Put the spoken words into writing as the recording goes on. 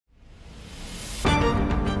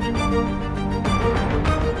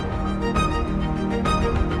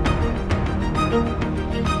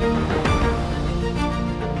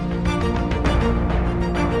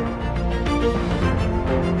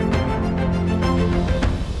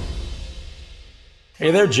Hey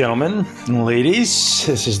there, gentlemen and ladies.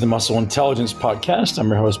 This is the Muscle Intelligence Podcast. I'm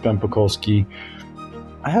your host, Ben Pokolsky.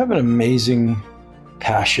 I have an amazing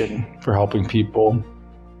passion for helping people.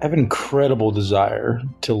 I have an incredible desire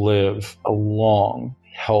to live a long,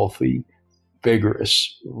 healthy,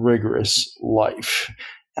 vigorous, rigorous life.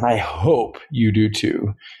 And I hope you do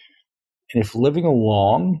too. And if living a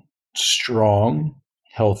long, strong,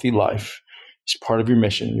 healthy life is part of your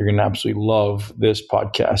mission, you're going to absolutely love this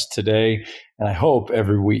podcast today. And I hope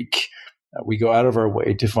every week we go out of our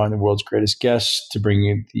way to find the world's greatest guests to bring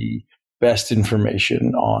you the best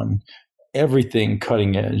information on everything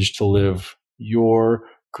cutting edge to live your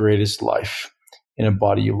greatest life in a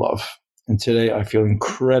body you love. And today I feel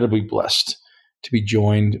incredibly blessed to be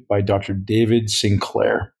joined by Dr. David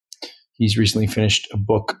Sinclair. He's recently finished a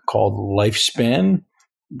book called Lifespan,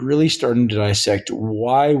 really starting to dissect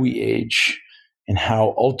why we age and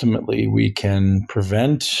how ultimately we can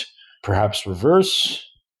prevent, perhaps reverse,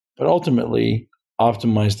 but ultimately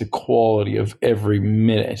optimize the quality of every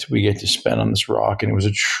minute we get to spend on this rock. And it was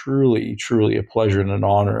a truly, truly a pleasure and an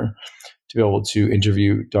honor to be able to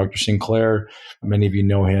interview Dr. Sinclair. Many of you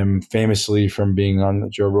know him famously from being on the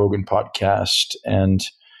Joe Rogan podcast and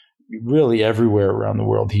really everywhere around the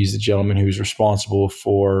world. He's the gentleman who's responsible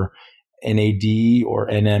for NAD or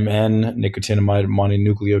NMN, nicotinamide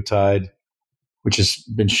mononucleotide, which has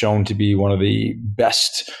been shown to be one of the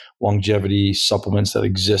best longevity supplements that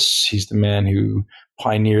exists. He's the man who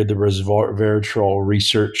pioneered the resveratrol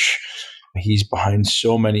research. He's behind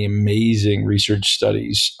so many amazing research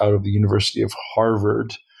studies out of the University of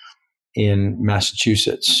Harvard in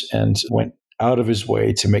Massachusetts, and went out of his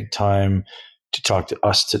way to make time to talk to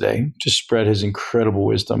us today, to spread his incredible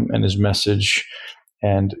wisdom and his message.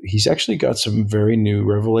 And he's actually got some very new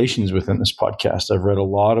revelations within this podcast. I've read a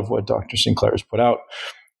lot of what Dr. Sinclair has put out.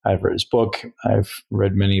 I've read his book. I've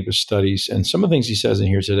read many of his studies. And some of the things he says in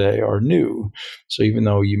here today are new. So even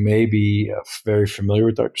though you may be very familiar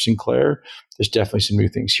with Dr. Sinclair, there's definitely some new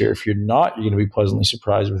things here. If you're not, you're going to be pleasantly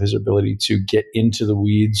surprised with his ability to get into the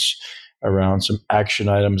weeds around some action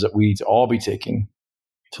items that we need to all be taking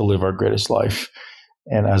to live our greatest life.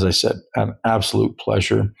 And as I said, an absolute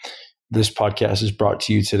pleasure. This podcast is brought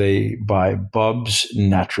to you today by Bubs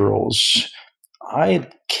Naturals. I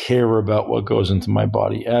care about what goes into my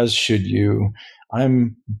body, as should you.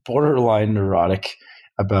 I'm borderline neurotic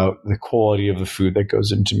about the quality of the food that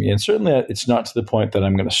goes into me. And certainly it's not to the point that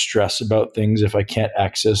I'm going to stress about things. If I can't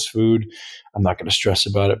access food, I'm not going to stress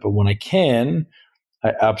about it. But when I can,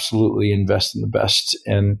 I absolutely invest in the best.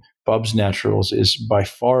 And Bubs Naturals is by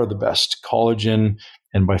far the best collagen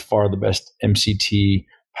and by far the best MCT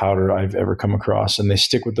powder I've ever come across. And they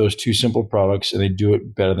stick with those two simple products and they do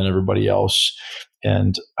it better than everybody else.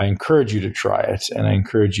 And I encourage you to try it. And I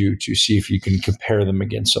encourage you to see if you can compare them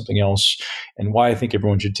against something else. And why I think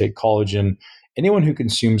everyone should take collagen. Anyone who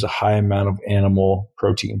consumes a high amount of animal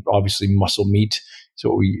protein, obviously muscle meat is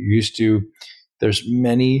what we're used to. There's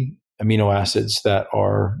many amino acids that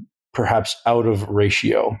are perhaps out of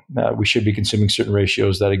ratio. We should be consuming certain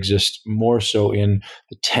ratios that exist more so in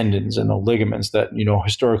the tendons and the ligaments that,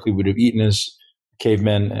 historically would have eaten as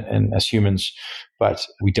cavemen and as humans, but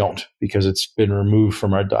we don't because it's been removed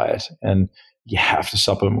from our diet. And you have to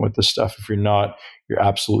supplement with this stuff. If you're not, you're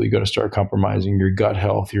absolutely going to start compromising your gut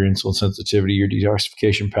health, your insulin sensitivity, your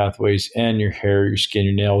detoxification pathways, and your hair, your skin,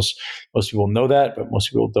 your nails. Most people know that, but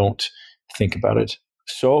most people don't think about it.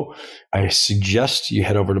 So I suggest you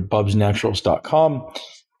head over to bubsnaturals.com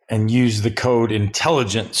and use the code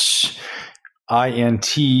INTELLIGENCE,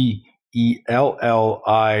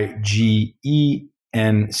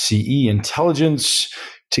 INTELLIGENCE, intelligence,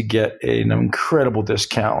 to get an incredible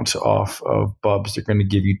discount off of Bubs. They're going to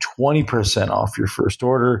give you 20% off your first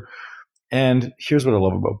order. And here's what I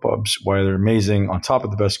love about Bubs, why they're amazing. On top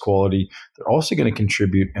of the best quality, they're also going to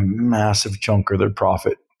contribute a massive chunk of their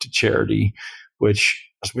profit to charity, which,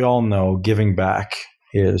 as we all know, giving back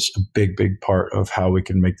is a big, big part of how we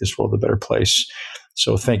can make this world a better place.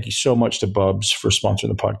 So thank you so much to Bubs for sponsoring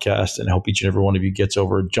the podcast, and I hope each and every one of you gets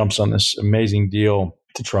over, jumps on this amazing deal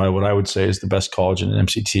to try what I would say is the best collagen and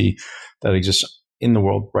MCT that exists in the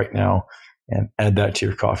world right now, and add that to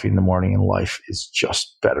your coffee in the morning, and life is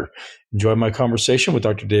just better. Enjoy my conversation with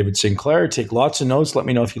Dr. David Sinclair. Take lots of notes. Let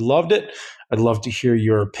me know if you loved it. I'd love to hear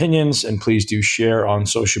your opinions, and please do share on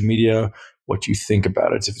social media what you think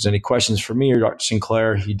about it. If there's any questions for me or Dr.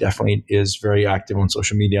 Sinclair, he definitely is very active on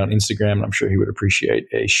social media, on Instagram, and I'm sure he would appreciate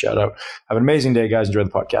a shout out. Have an amazing day, guys. Enjoy the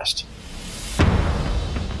podcast.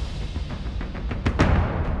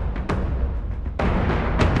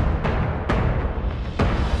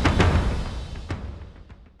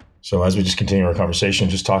 So as we just continue our conversation,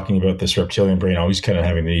 just talking about this reptilian brain always kind of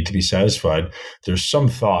having the need to be satisfied, there's some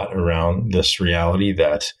thought around this reality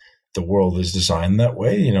that the world is designed that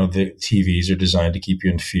way. You know, the TVs are designed to keep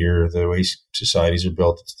you in fear. The way societies are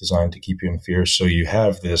built, it's designed to keep you in fear. So you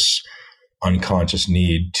have this unconscious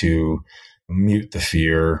need to mute the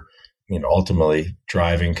fear, you know, ultimately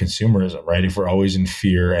driving consumerism, right? If we're always in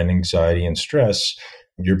fear and anxiety and stress,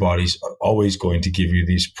 your body's always going to give you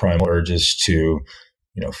these primal urges to,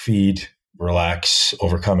 you know, feed, relax,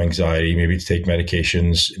 overcome anxiety, maybe to take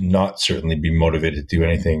medications, not certainly be motivated to do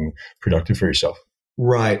anything productive for yourself.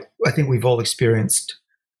 Right. I think we've all experienced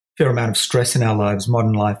a fair amount of stress in our lives.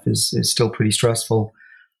 Modern life is still pretty stressful.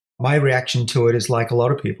 My reaction to it is like a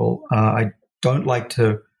lot of people. I don't like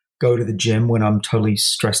to go to the gym when I'm totally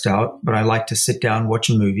stressed out, but I like to sit down, watch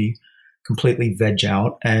a movie, completely veg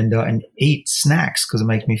out, and eat snacks because it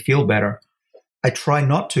makes me feel better. I try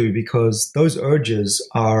not to because those urges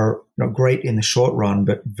are, you know, great in the short run,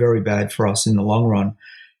 but very bad for us in the long run.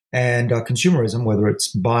 And consumerism, whether it's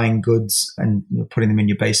buying goods and, you know, putting them in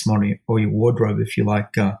your basement or your wardrobe, if you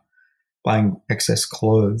like, buying excess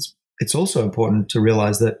clothes, it's also important to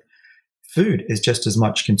realize that food is just as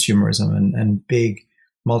much consumerism, and big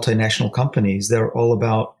multinational companies, they're all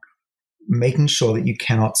about making sure that you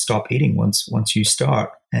cannot stop eating once you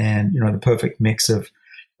start. And, you know, the perfect mix of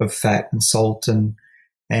fat and salt and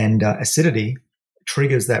acidity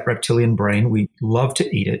triggers that reptilian brain. We love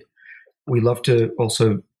to eat it. We love to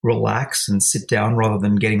also relax and sit down rather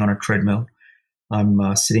than getting on a treadmill.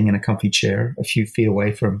 I'm sitting in a comfy chair a few feet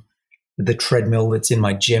away from the treadmill that's in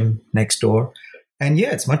my gym next door. And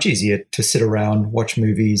yeah, it's much easier to sit around, watch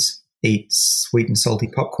movies, eat sweet and salty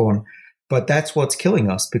popcorn. But that's what's killing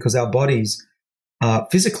us, because our bodies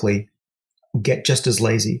physically get just as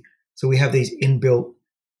lazy. So we have these inbuilt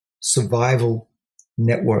survival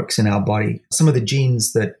networks in our body. Some of the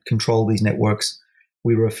genes that control these networks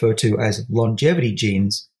we refer to as longevity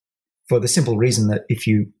genes, for the simple reason that if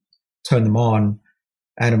you turn them on,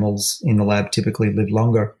 animals in the lab typically live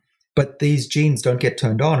longer. But these genes don't get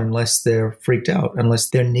turned on unless they're freaked out, unless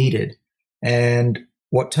they're needed. And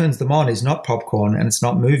what turns them on is not popcorn and it's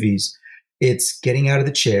not movies. It's getting out of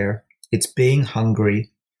the chair. It's being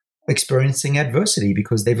hungry, experiencing adversity,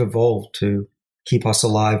 because they've evolved to keep us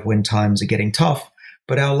alive when times are getting tough.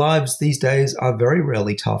 But our lives these days are very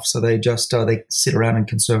rarely tough. So they just they sit around and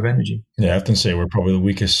conserve energy. Yeah, I often say we're probably the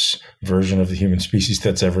weakest version of the human species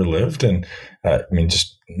that's ever lived. And I mean,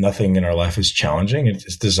 just nothing in our life is challenging.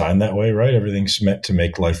 It's designed that way, right? Everything's meant to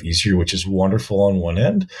make life easier, which is wonderful on one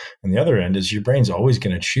end. And the other end is your brain's always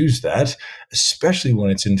going to choose that, especially when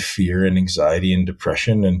it's in fear and anxiety and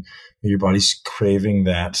depression, and your body's craving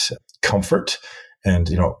that comfort. And,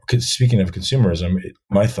 you know, speaking of consumerism,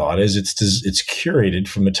 my thought is it's curated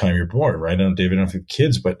from the time you're born, right? I don't know, David, I don't know if you have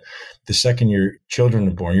kids, but the second your children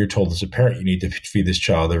are born, you're told as a parent, you need to feed this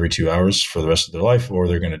child every 2 hours for the rest of their life, or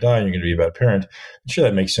they're going to die and you're going to be a bad parent. I'm sure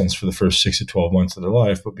that makes sense for the first 6 to 12 months of their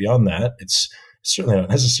life. But beyond that, it's certainly not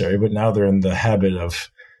necessary. But now they're in the habit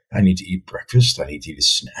of, I need to eat breakfast. I need to eat a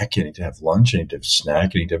snack. I need to have lunch. I need to have a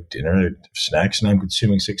snack. I need to have dinner. I need to have snacks. And I'm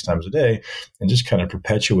consuming 6 times a day, and just kind of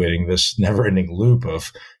perpetuating this never-ending loop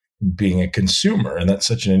of being a consumer. And that's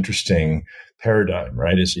such an interesting paradigm,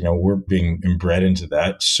 right? Is, you know, we're being inbred into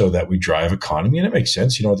that so that we drive economy. And it makes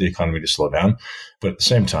sense. You don't want the economy to slow down. But at the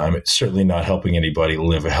same time, it's certainly not helping anybody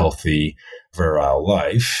live a healthy, virile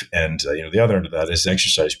life. And, you know, the other end of that is the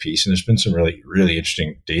exercise piece. And there's been some really, really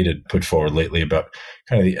interesting data put forward lately about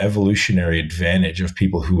kind of the evolutionary advantage of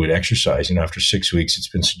people who would exercise. You know, after 6 weeks, it's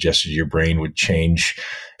been suggested your brain would change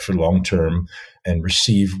for long term and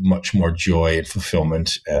receive much more joy and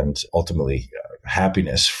fulfillment and ultimately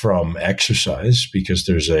happiness from exercise, because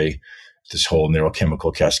there's this whole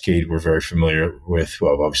neurochemical cascade we're very familiar with.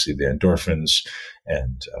 Well, obviously the endorphins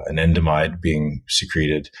and anandamide being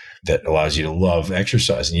secreted that allows you to love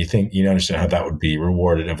exercise. And you understand how that would be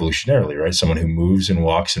rewarded evolutionarily, right? Someone who moves and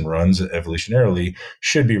walks and runs evolutionarily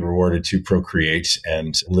should be rewarded to procreate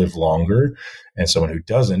and live longer. And someone who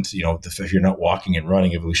doesn't, you know, if you're not walking and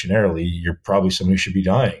running evolutionarily, you're probably someone who should be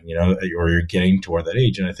dying, you know, or you're getting toward that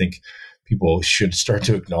age. And I think people should start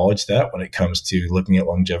to acknowledge that when it comes to looking at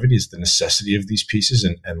longevity, is the necessity of these pieces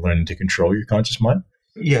and learning to control your conscious mind.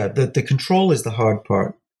 Yeah, the control is the hard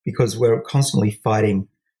part, because we're constantly fighting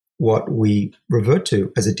what we revert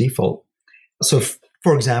to as a default. So,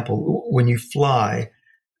 for example, when you fly,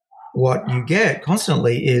 what you get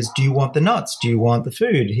constantly is, do you want the nuts? Do you want the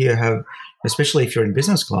food? Here, especially if you're in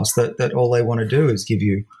business class, that all they want to do is give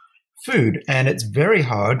you food. And it's very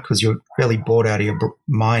hard because you're fairly bored out of your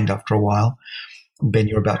mind after a while. Ben,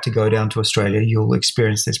 you're about to go down to Australia. You'll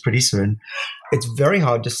experience this pretty soon. It's very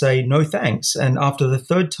hard to say no thanks. And after the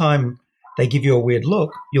third time they give you a weird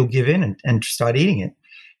look, you'll give in and start eating it.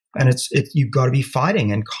 And you've got to be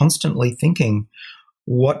fighting and constantly thinking,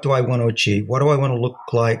 what do I want to achieve? What do I want to look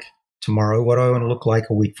like tomorrow? What do I want to look like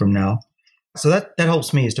a week from now? So that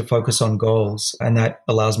helps me, is to focus on goals. And that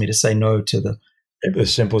allows me to say no to the... Maybe the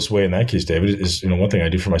simplest way in that case, David, is, one thing I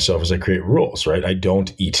do for myself is I create rules, right? I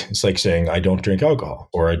don't eat. It's like saying I don't drink alcohol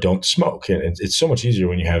or I don't smoke. And it's so much easier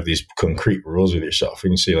when you have these concrete rules with yourself.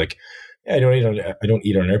 And you say like, yeah, I don't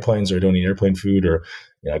eat on airplanes, or I don't eat airplane food, or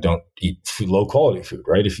I don't eat low quality food,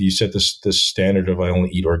 right? If you set this standard of I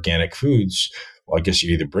only eat organic foods, well, I guess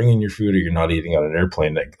you either bring in your food or you're not eating on an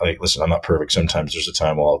airplane. Like, listen, I'm not perfect. Sometimes there's a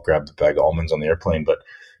time where I'll grab the bag of almonds on the airplane, but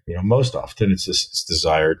most often it's this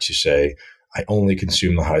desire to say, I only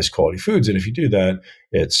consume the highest quality foods. And if you do that,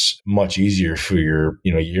 it's much easier for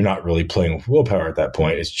you're not really playing with willpower at that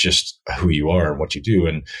point. It's just who you are and what you do.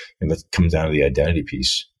 And that comes down to the identity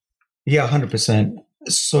piece. Yeah, 100%.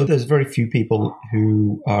 So there's very few people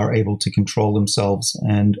who are able to control themselves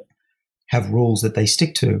and have rules that they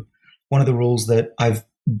stick to. One of the rules that I've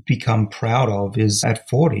become proud of is at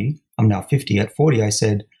 40, I'm now 50, at 40, I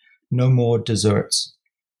said, no more desserts.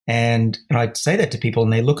 And I'd say that to people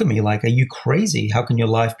and they look at me like, are you crazy? How can your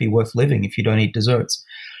life be worth living if you don't eat desserts?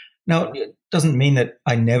 Now, it doesn't mean that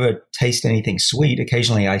I never taste anything sweet.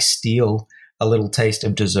 Occasionally I steal a little taste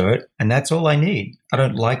of dessert, and that's all I need. I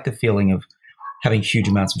don't like the feeling of having huge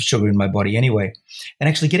amounts of sugar in my body anyway. And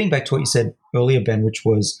actually getting back to what you said earlier, Ben, which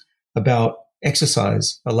was about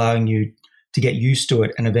exercise, allowing you to get used to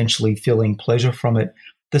it and eventually feeling pleasure from it.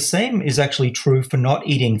 The same is actually true for not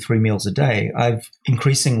eating 3 meals a day. I've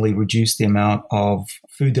increasingly reduced the amount of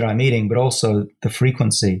food that I'm eating, but also the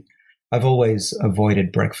frequency. I've always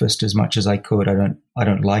avoided breakfast as much as I could. I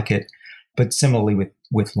don't like it. But similarly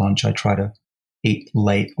with lunch, I try to eat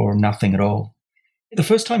late or nothing at all. The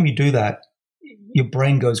first time you do that, your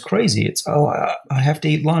brain goes crazy. It's, I have to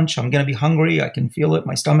eat lunch. I'm going to be hungry. I can feel it.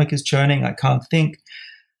 My stomach is churning. I can't think.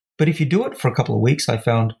 But if you do it for a couple of weeks, I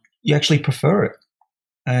found you actually prefer it.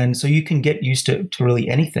 And so you can get used to really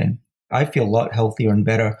anything. I feel a lot healthier and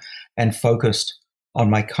better and focused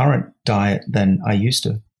on my current diet than I used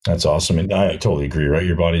to. That's awesome. And I totally agree, right?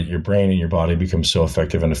 Your brain and your body become so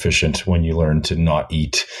effective and efficient when you learn to not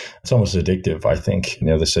eat. It's almost addictive, I think.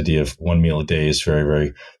 This idea of 1 meal a day is very,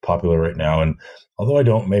 very popular right now. And although I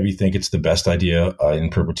don't maybe think it's the best idea in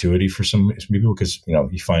perpetuity for some people, because,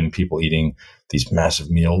 you find people eating these massive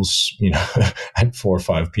meals, at 4 or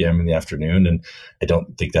 5 p.m. in the afternoon. And I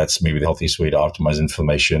don't think that's maybe the healthiest way to optimize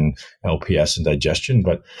inflammation, LPS, and digestion.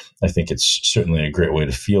 But I think it's certainly a great way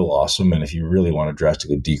to feel awesome. And if you really want to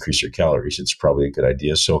drastically decrease your calories, it's probably a good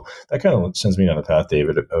idea. So that kind of sends me on the path,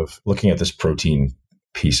 David, of looking at this protein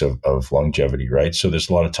piece of longevity, right? So there's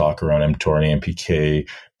a lot of talk around mTOR and AMPK,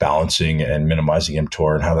 balancing and minimizing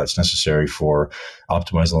mTOR and how that's necessary for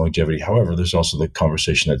optimizing longevity. However, there's also the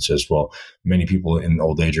conversation that says, well, many people in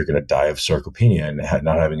old age are going to die of sarcopenia and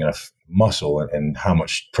not having enough muscle, and how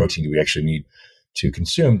much protein do we actually need to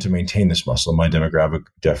consume to maintain this muscle. My demographic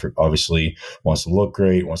obviously wants to look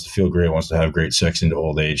great, wants to feel great, wants to have great sex into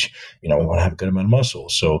old age. We want to have a good amount of muscle.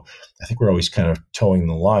 So I think we're always kind of towing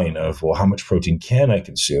the line of, well, how much protein can I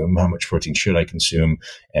consume? How much protein should I consume?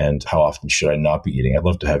 And how often should I not be eating? I'd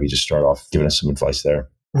love to have you just start off giving us some advice there.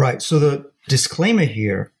 Right. So the disclaimer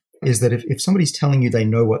here is that if somebody's telling you they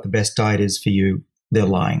know what the best diet is for you, they're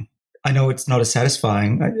lying. I know it's not as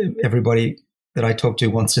satisfying. Everybody that I talk to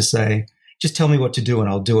wants to say, just tell me what to do and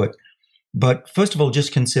I'll do it. But first of all,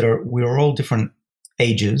 just consider we're all different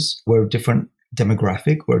ages. We're different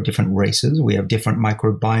demographic. We're different races. We have different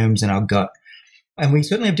microbiomes in our gut. And we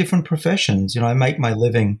certainly have different professions. I make my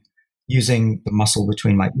living using the muscle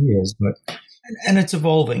between my ears, and it's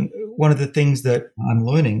evolving. One of the things that I'm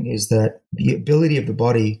learning is that the ability of the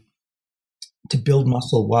body to build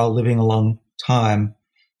muscle while living a long time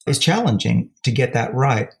is challenging to get that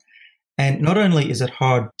right. And not only is it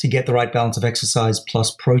hard to get the right balance of exercise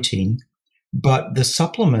plus protein, but the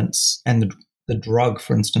supplements and the drug,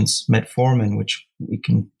 for instance, metformin, which we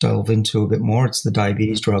can delve into a bit more, it's the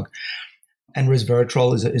diabetes drug, and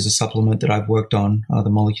resveratrol is a supplement that I've worked on, the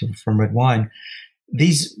molecule from red wine.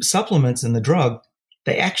 These supplements and the drug,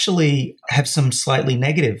 they actually have some slightly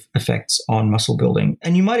negative effects on muscle building.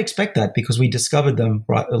 And you might expect that because we discovered them,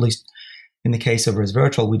 right, at least in the case of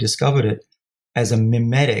resveratrol, we discovered it as a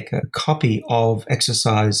mimetic, a copy of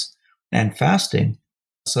exercise and fasting.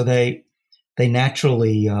 So they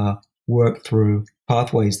naturally work through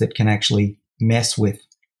pathways that can actually mess with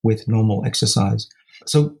normal exercise.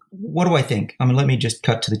 So what do I think? I mean, let me just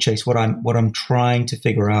cut to the chase. What I'm trying to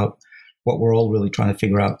figure out, what we're all really trying to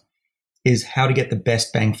figure out, is how to get the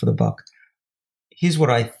best bang for the buck. Here's what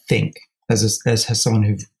I think, as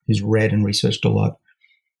someone who's read and researched a lot.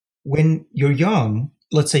 When you're young,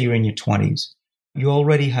 let's say you're in your 20s, you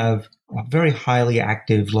already have very highly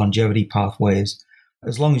active longevity pathways.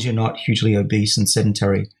 As long as you're not hugely obese and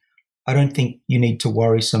sedentary, I don't think you need to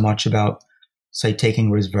worry so much about, say,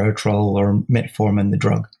 taking resveratrol or metformin, the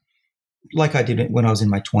drug. Like I did when I was in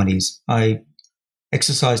my 20s, I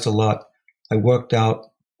exercised a lot, I worked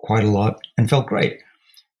out quite a lot, and felt great.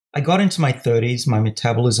 I got into my 30s, my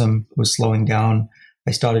metabolism was slowing down,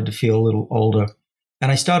 I started to feel a little older,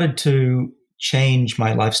 and I started to change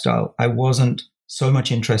my lifestyle. I wasn't so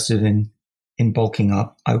much interested in bulking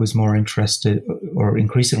up. I was more interested, or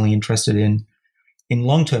increasingly interested, in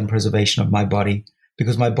long-term preservation of my body,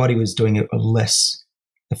 because my body was doing a less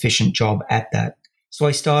efficient job at that. So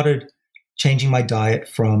I started changing my diet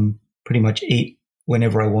from pretty much eat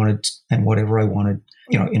whenever I wanted and whatever I wanted,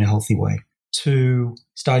 in a healthy way, to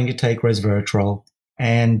starting to take resveratrol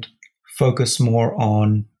and focus more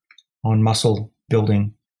on muscle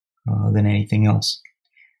building than anything else.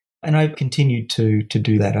 And I've continued to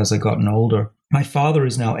do that as I've gotten older. My father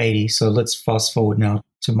is now 80, so let's fast forward now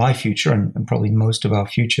to my future and probably most of our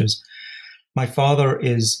futures. My father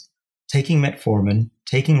is taking metformin,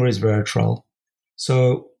 taking resveratrol.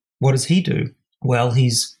 So what does he do? Well,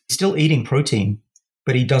 he's still eating protein,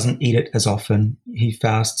 but he doesn't eat it as often. He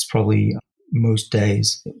fasts probably most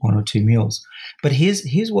days, 1 or 2 meals. But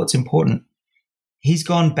here's what's important. He's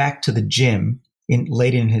gone back to the gym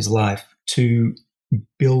late in his life to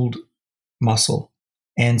build muscle.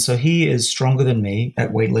 And so he is stronger than me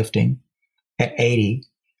at weightlifting at 80.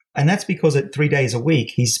 And that's because at 3 days a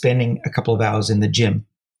week, he's spending a couple of hours in the gym.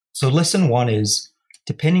 So lesson 1 is,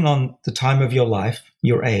 depending on the time of your life,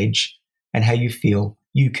 your age, and how you feel,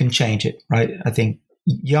 you can change it, right? I think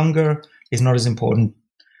younger is not as important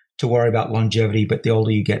to worry about longevity, but the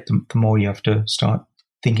older you get, the more you have to start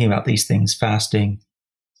thinking about these things, fasting,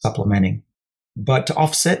 supplementing. But to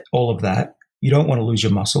offset all of that, you don't want to lose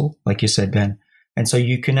your muscle, like you said, Ben. And so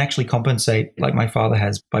you can actually compensate, like my father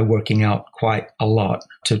has, by working out quite a lot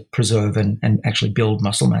to preserve and actually build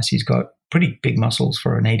muscle mass. He's got pretty big muscles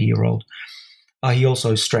for an 80-year-old. He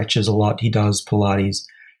also stretches a lot. He does Pilates.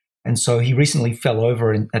 And so he recently fell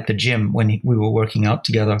over at the gym when we were working out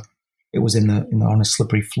together. It was on a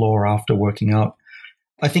slippery floor after working out.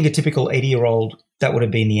 I think a typical 80-year-old, that would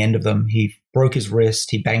have been the end of them. He broke his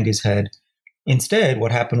wrist. He banged his head. Instead,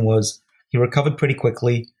 what happened was he recovered pretty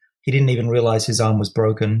quickly. He didn't even realize his arm was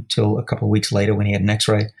broken till a couple of weeks later when he had an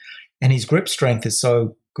x-ray. And his grip strength is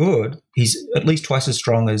so good, he's at least twice as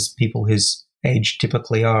strong as people his age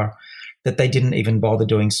typically are, that they didn't even bother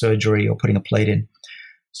doing surgery or putting a plate in.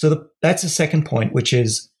 So that's the second point, which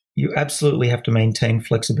is you absolutely have to maintain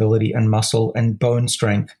flexibility and muscle and bone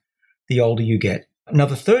strength the older you get. Now,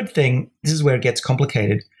 the third thing, this is where it gets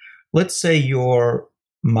complicated. Let's say you're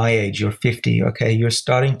my age, you're 50, okay? You're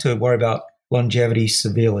starting to worry about longevity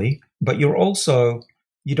severely, but you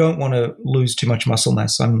don't want to lose too much muscle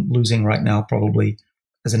mass. I'm losing right now probably,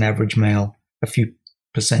 as an average male, a few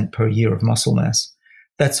 % per year of muscle mass.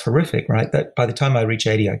 That's horrific, right? That by the time I reach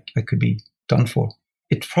 80, I could be done for.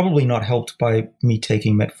 It's probably not helped by me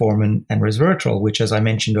taking metformin and resveratrol, which, as I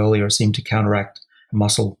mentioned earlier, seem to counteract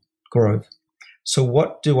muscle growth. So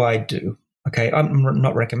what do I do? Okay, I'm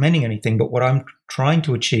not recommending anything, but what I'm trying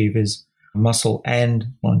to achieve is muscle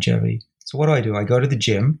and longevity. So what do? I go to the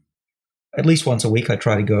gym at least once a week. I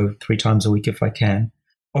try to go 3 times a week if I can.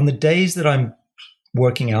 On the days that I'm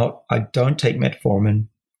working out, I don't take metformin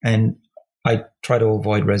and I try to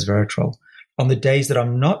avoid resveratrol. On the days that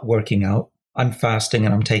I'm not working out, I'm fasting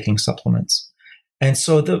and I'm taking supplements. And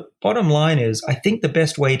so the bottom line is, I think the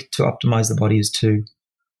best way to optimize the body is to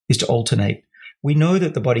alternate. We know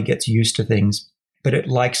that the body gets used to things, but it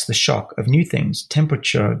likes the shock of new things,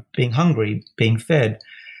 temperature, being hungry, being fed.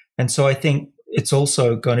 And so I think it's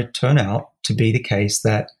also going to turn out to be the case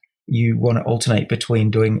that you want to alternate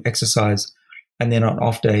between doing exercise and then on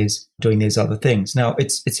off days doing these other things. Now,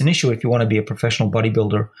 it's an issue if you want to be a professional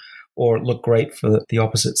bodybuilder or look great for the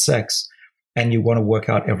opposite sex and you want to work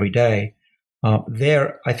out every day.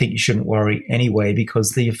 There, I think you shouldn't worry anyway,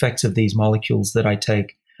 because the effects of these molecules that I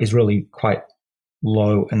take is really quite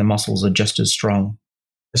low and the muscles are just as strong.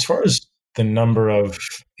 As far as the number of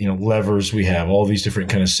levers we have, all these different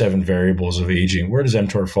kind of 7 variables of aging, where does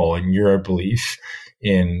mTOR fall in your belief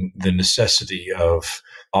in the necessity of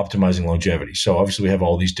optimizing longevity. So obviously we have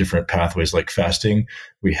all these different pathways like fasting.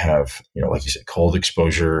 We have, like you said, cold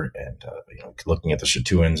exposure and, looking at the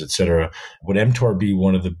sirtuins, et cetera. Would mTOR be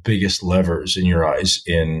one of the biggest levers in your eyes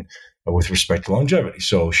with respect to longevity?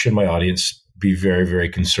 So should my audience be very, very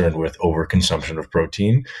concerned with overconsumption of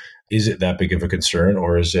protein? Is it that big of a concern,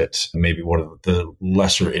 or is it maybe one of the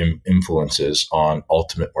lesser influences on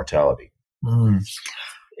ultimate mortality?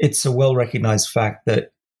 It's a well-recognized fact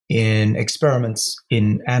that in experiments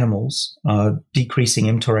in animals, decreasing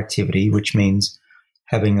mTOR activity, which means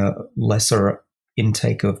having a lesser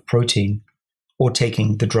intake of protein or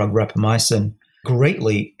taking the drug rapamycin,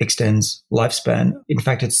 greatly extends lifespan. In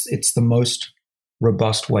fact, it's the most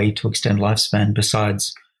robust way to extend lifespan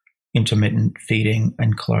besides intermittent feeding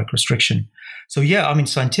and caloric restriction. So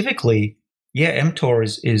scientifically,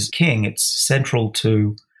 mTOR is king. It's central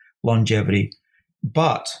to longevity,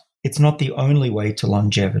 but it's not the only way to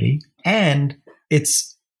longevity. And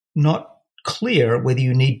it's not clear whether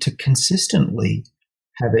you need to consistently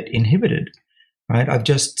have it inhibited, right? I've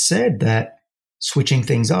just said that switching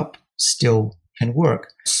things up still can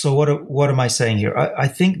work. So what am I saying here? I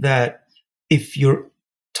think that if you're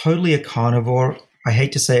totally a carnivore, I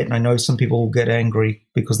hate to say it, and I know some people will get angry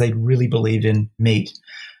because they really believe in meat,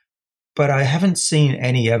 but I haven't seen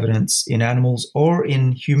any evidence in animals or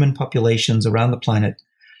in human populations around the planet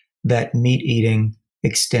that meat eating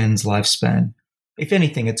extends lifespan. If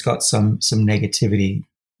anything, it's got some negativity.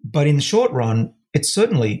 But in the short run, it's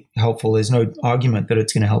certainly helpful. There's no argument that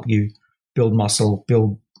it's going to help you build muscle,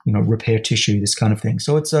 repair tissue, this kind of thing.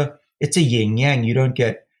 So it's a yin yang. You don't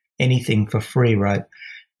get anything for free, right?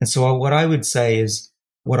 And so what I would say is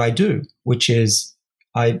what I do, which is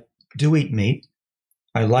I do eat meat.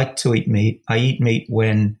 I like to eat meat. I eat meat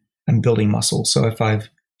when I'm building muscle. So if I've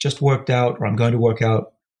just worked out or I'm going to work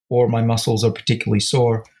out or my muscles are particularly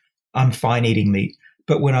sore, I'm fine eating meat.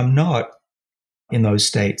 But when I'm not in those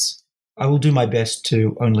states, I will do my best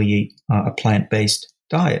to only eat a plant-based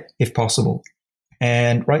diet if possible.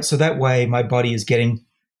 And so that way my body is getting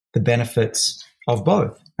the benefits of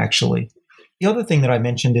both, actually. The other thing that I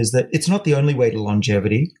mentioned is that it's not the only way to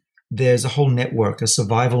longevity. There's a whole network, a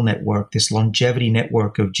survival network, this longevity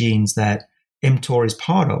network of genes that mTOR is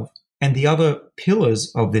part of. And the other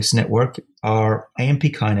pillars of this network are AMP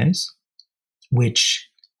kinase, which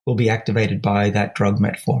will be activated by that drug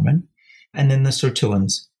metformin, and then the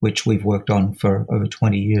sirtuins, which we've worked on for over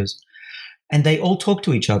 20 years. And they all talk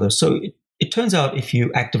to each other. So it turns out if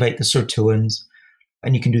you activate the sirtuins,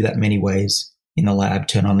 and you can do that many ways in the lab,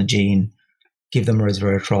 turn on the gene, give them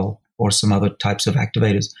resveratrol or some other types of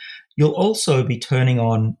activators, you'll also be turning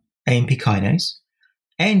on AMP kinase,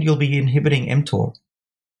 and you'll be inhibiting mTOR.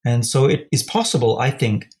 And so it is possible, I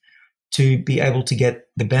think, to be able to get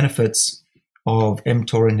the benefits of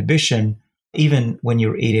mTOR inhibition even when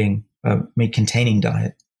you're eating a meat-containing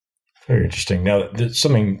diet. Very interesting. Now, there's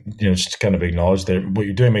something, just to kind of acknowledge that what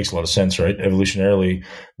you're doing makes a lot of sense, right? Evolutionarily,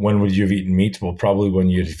 when would you have eaten meat? Well, probably when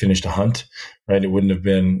you had finished a hunt, right? It wouldn't have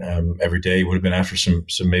been every day. It would have been after some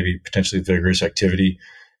maybe potentially vigorous activity,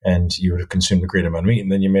 and you would have consumed a great amount of meat,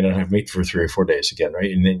 and then you may not have meat for 3 or 4 days again,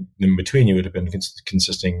 right? And then in between, you would have been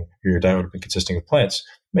your diet would have been consisting of plants.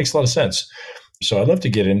 Makes a lot of sense. So I'd love to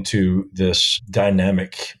get into this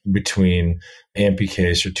dynamic between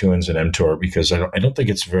AMPK, sirtuins, and mTOR, because I don't think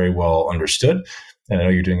it's very well understood. And I know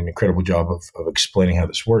you're doing an incredible job of explaining how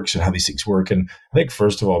this works and how these things work. And I think,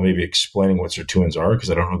 first of all, maybe explaining what sirtuins are, because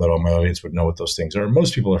I don't know that all my audience would know what those things are.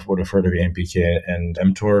 Most people would have heard of AMPK and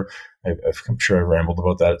mTOR. I'm sure I rambled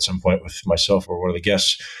about that at some point with myself or one of the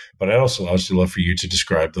guests. But I also obviously love for you to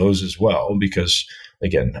describe those as well, because,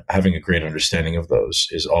 again, having a great understanding of those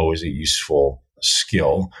is always a useful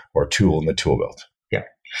skill or tool in the tool belt. Yeah.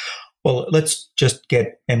 Well, let's just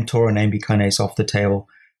get mTOR and AMP kinase off the table,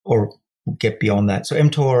 or get beyond that. So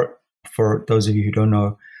mTOR, for those of you who don't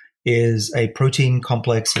know, is a protein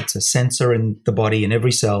complex. It's a sensor in the body, in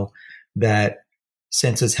every cell, that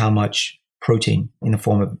senses how much protein in the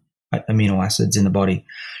form of amino acids in the body.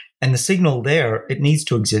 And the signal there, it needs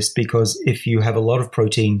to exist, because if you have a lot of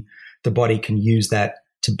protein, the body can use that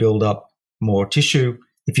to build up more tissue.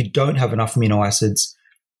 If you don't have enough amino acids,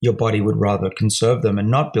 your body would rather conserve them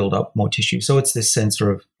and not build up more tissue. So it's this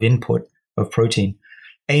sensor of input of protein.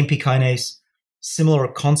 AMP kinase, similar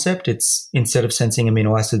concept. It's, instead of sensing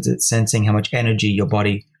amino acids, it's sensing how much energy your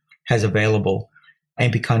body has available.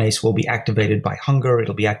 AMP kinase will be activated by hunger.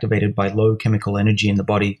 It'll be activated by low chemical energy in the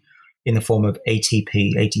body in the form of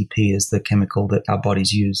ATP. ATP is the chemical that our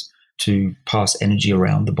bodies use to pass energy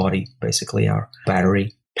around the body, basically our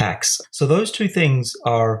battery packs. So those two things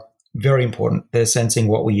are very important. They're sensing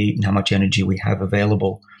what we eat and how much energy we have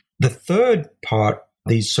available. The third part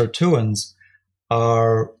these sirtuins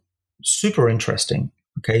are super interesting.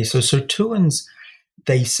 Okay, so sirtuins,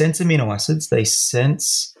 they sense amino acids, they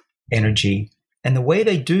sense energy. And the way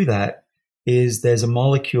they do that is there's a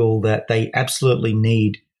molecule that they absolutely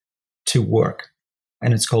need to work,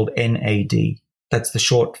 and it's called NAD. That's the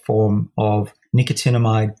short form of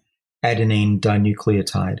nicotinamide adenine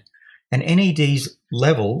dinucleotide. And NAD's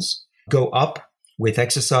levels go up with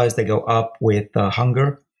exercise, they go up with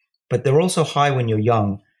hunger, but they're also high when you're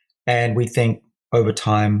young. And we think over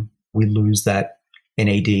time we lose that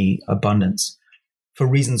NAD abundance for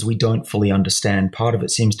reasons we don't fully understand. Part of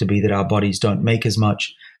it seems to be that our bodies don't make as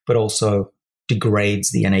much, but also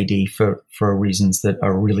degrades the NAD for reasons that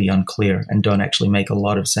are really unclear and don't actually make a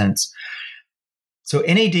lot of sense. So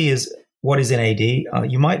NAD is, what is NAD?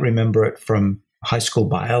 You might remember it from high school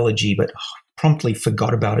biology, but promptly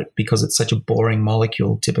forgot about it because it's such a boring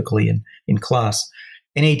molecule typically in class.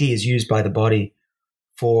 NAD is used by the body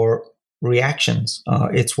for reactions.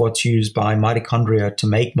 It's what's used by mitochondria to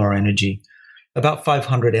make more energy. About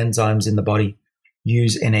 500 enzymes in the body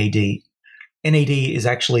use NAD. NAD is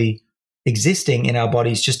actually existing in our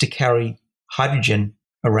bodies just to carry hydrogen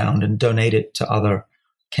around and donate it to other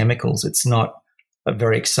chemicals. It's not a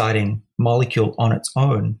very exciting molecule on its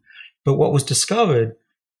own. But what was discovered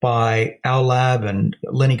by our lab and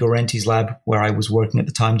Lenny Gorenti's lab, where I was working at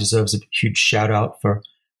the time, deserves a huge shout out for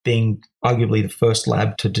being arguably the first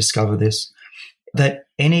lab to discover this, that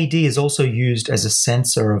NAD is also used as a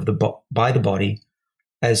sensor of by the body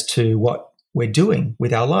as to what we're doing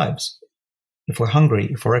with our lives. If we're hungry,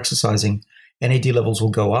 if we're exercising, NAD levels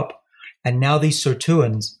will go up. And now these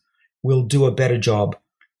sirtuins will do a better job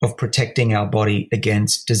of protecting our body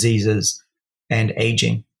against diseases and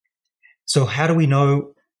aging. So how do we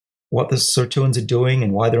know what the sirtuins are doing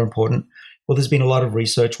and why they're important? Well, there's been a lot of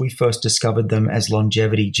research. We first discovered them as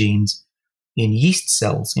longevity genes in yeast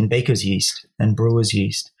cells, in baker's yeast and brewer's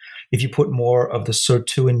yeast. If you put more of the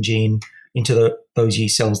sirtuin gene into those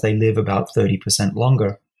yeast cells, they live about 30%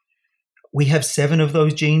 longer. We have 7 of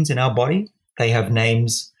those genes in our body. They have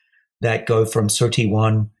names that go from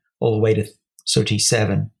SIRT1 all the way to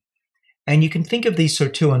SIRT7. And you can think of these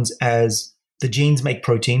sirtuins as the genes make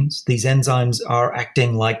proteins. These enzymes are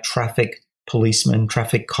acting like traffic policemen,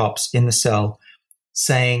 traffic cops in the cell,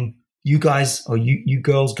 saying, you guys or you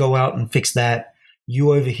girls go out and fix that.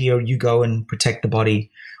 You over here, you go and protect the body,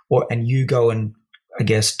 and you go and, I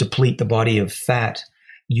guess, deplete the body of fat.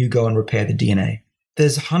 You go and repair the DNA.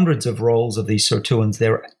 There's hundreds of roles of these sirtuins.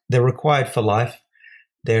 They're required for life.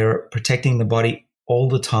 They're protecting the body all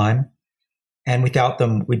the time. And without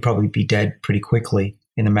them, we'd probably be dead pretty quickly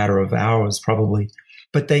in a matter of hours, probably.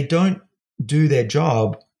 But they don't do their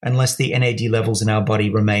job unless the NAD levels in our body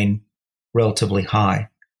remain relatively high.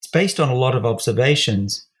 It's based on a lot of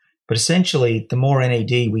observations, but essentially the more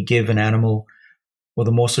NAD we give an animal or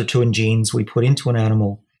the more sirtuin genes we put into an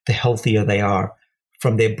animal, the healthier they are,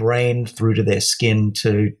 from their brain through to their skin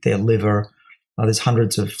to their liver. There's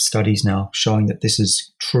hundreds of studies now showing that this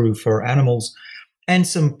is true for animals and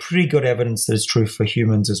some pretty good evidence that it's true for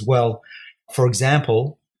humans as well. For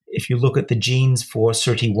example, if you look at the genes for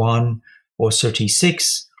SIRT1 or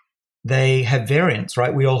SIRT6, they have variants,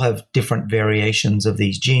 right? We all have different variations of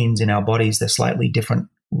these genes in our bodies. They're slightly different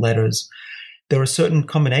letters. There are certain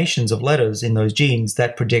combinations of letters in those genes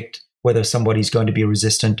that predict whether somebody's going to be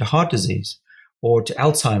resistant to heart disease or to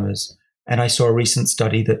Alzheimer's. And I saw a recent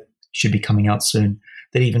study that should be coming out soon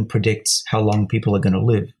that even predicts how long people are going to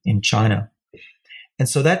live in China. And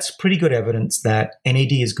so that's pretty good evidence that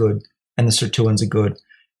NAD is good and the sirtuins are good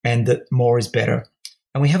and that more is better.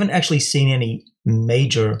 And we haven't actually seen any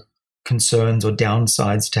major concerns or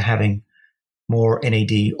downsides to having more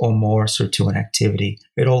NAD or more sirtuin activity.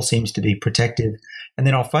 It all seems to be protective. And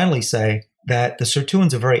then I'll finally say that the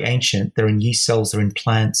sirtuins are very ancient. They're in yeast cells, they're in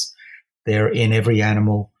plants, they're in every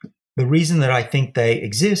animal. The reason that I think they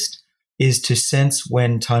exist is to sense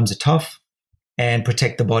when times are tough and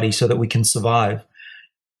protect the body so that we can survive.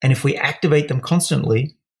 And if we activate them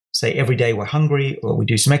constantly, say every day we're hungry or we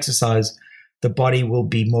do some exercise, the body will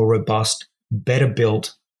be more robust, better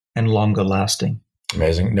built, and longer lasting.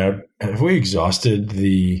 Amazing. Now, have we exhausted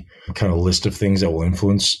the kind of list of things that will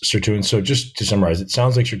influence sirtuins? So just to summarize, it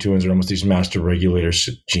sounds like sirtuins are almost these master regulator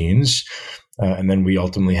genes. And then we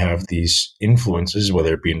ultimately have these influences,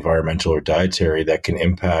 whether it be environmental or dietary, that can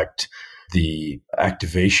impact the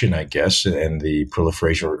activation, I guess, and the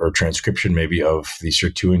proliferation or transcription maybe of the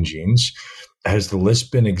sirtuin genes. Has the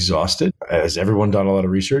list been exhausted? Has everyone done a lot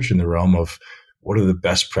of research in the realm of what are the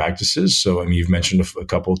best practices? So, I mean, you've mentioned a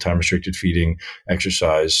couple, time-restricted feeding,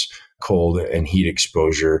 exercise, cold and heat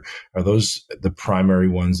exposure. Are those the primary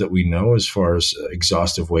ones that we know as far as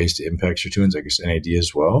exhaustive ways to impact sirtuins, I guess NAD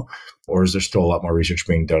as well? Or is there still a lot more research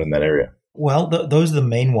being done in that area? Well, those are the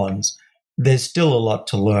main ones. There's still a lot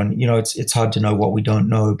to learn. It's hard to know what we don't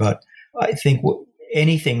know, but I think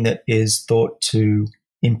anything that is thought to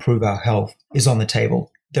improve our health is on the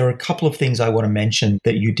table. There are a couple of things I want to mention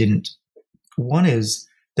that you didn't. One is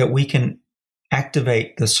that we can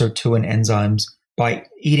activate the sirtuin enzymes by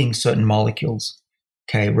eating certain molecules.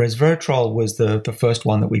 Okay, resveratrol was the first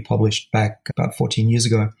one that we published back about 14 years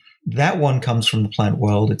ago. That one comes from the plant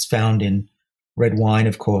world. It's found in red wine,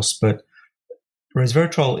 of course, but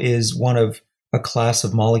resveratrol is one of a class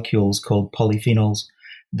of molecules called polyphenols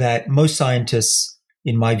that most scientists,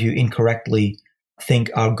 in my view, incorrectly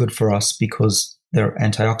think are good for us because they're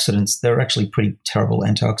antioxidants. They're actually pretty terrible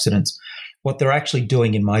antioxidants. What they're actually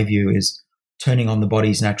doing, in my view, is turning on the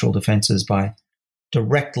body's natural defenses by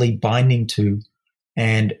directly binding to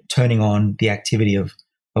and turning on the activity of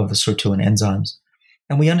the sirtuin enzymes.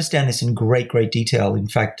 And we understand this in great, great detail. In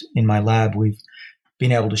fact, in my lab, we've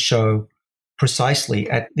been able to show precisely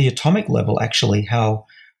at the atomic level, actually, how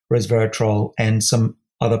resveratrol and some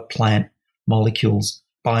other plant molecules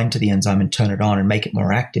bind to the enzyme and turn it on and make it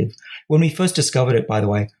more active. When we first discovered it, by the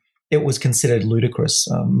way, it was considered ludicrous.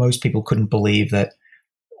 Most people couldn't believe that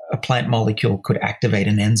a plant molecule could activate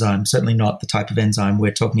an enzyme, certainly not the type of enzyme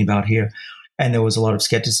we're talking about here. And there was a lot of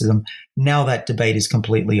skepticism. Now that debate is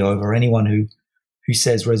completely over. Anyone who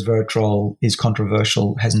says resveratrol is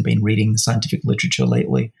controversial hasn't been reading the scientific literature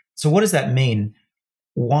lately. So what does that mean?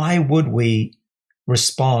 Why would we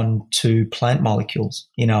respond to plant molecules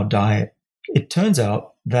in our diet? It turns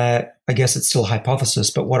out that, I guess it's still a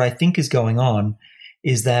hypothesis, but what I think is going on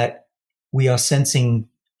is that we are sensing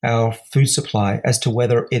our food supply as to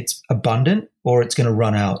whether it's abundant or it's going to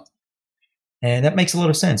run out. And that makes a lot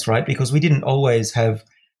of sense, right? Because we didn't always have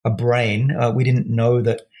a brain. We didn't know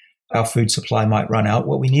that our food supply might run out.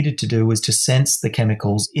 What we needed to do was to sense the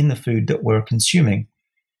chemicals in the food that we're consuming.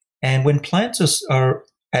 And when plants are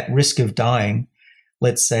at risk of dying,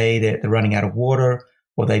 let's say that they're running out of water,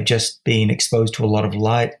 or they've just been exposed to a lot of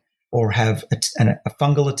light, or have a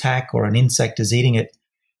fungal attack, or an insect is eating it,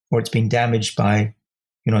 or it's been damaged by,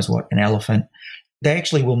 an elephant, they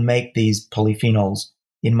actually will make these polyphenols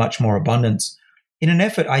in much more abundance in an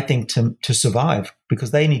effort, I think, to survive,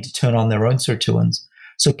 because they need to turn on their own sirtuins.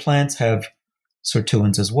 So plants have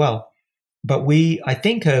sirtuins as well. But we, I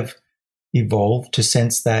think, have evolved to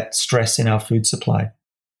sense that stress in our food supply.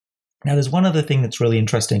 Now, there's one other thing that's really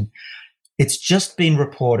interesting. It's just been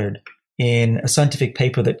reported in a scientific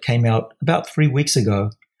paper that came out about 3 weeks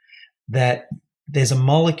ago that there's a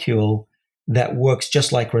molecule that works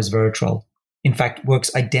just like resveratrol. In fact,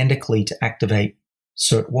 works identically to activate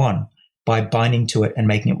SIRT1 by binding to it and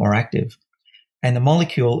making it more active. And the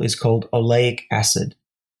molecule is called oleic acid.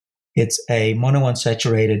 It's a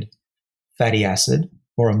monounsaturated fatty acid,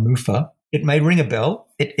 or a MUFA. It may ring a bell.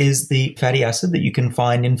 It is the fatty acid that you can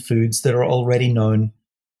find in foods that are already known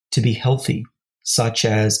to be healthy, such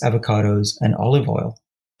as avocados and olive oil.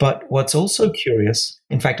 But what's also curious,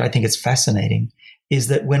 in fact, I think it's fascinating, is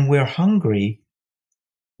that when we're hungry,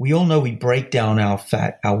 we all know we break down our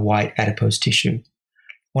fat, our white adipose tissue.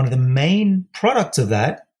 One of the main products of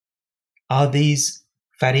that are these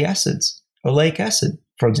fatty acids, oleic acid,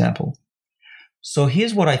 for example. So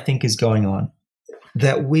here's what I think is going on,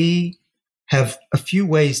 that we have a few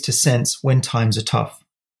ways to sense when times are tough.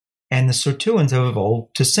 And the sirtuins have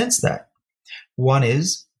evolved to sense that. One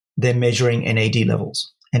is they're measuring NAD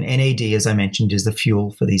levels. And NAD, as I mentioned, is the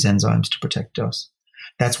fuel for these enzymes to protect us.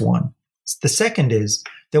 That's one. The second is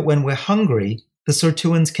that when we're hungry, the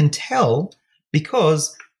sirtuins can tell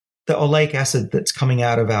because the oleic acid that's coming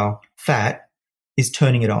out of our fat is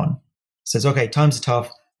turning it on. It says, okay, times are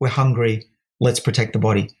tough, we're hungry, let's protect the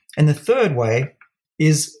body. And the third way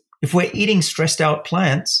is if we're eating stressed out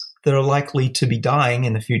plants that are likely to be dying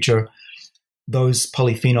in the future, those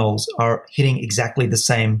polyphenols are hitting exactly the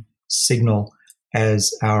same signal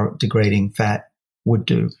as our degrading fat would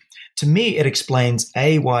do. To me, it explains,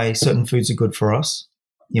 A, why certain foods are good for us.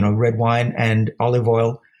 Red wine and olive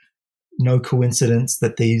oil, no coincidence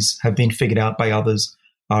that these have been figured out by others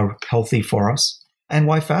are healthy for us, and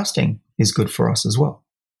why fasting is good for us as well.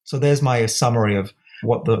 So there's my summary of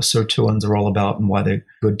what the sirtuins are all about and why they're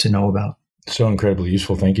good to know about. So incredibly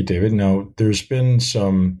useful. Thank you, David. Now, there's been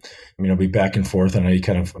some, be back and forth. I know you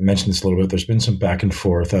kind of mentioned this a little bit. There's been some back and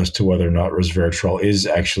forth as to whether or not resveratrol is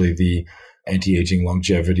actually the anti-aging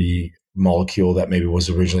longevity molecule that maybe was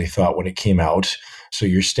originally thought when it came out. So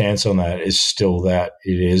your stance on that is still that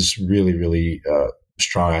it is really, really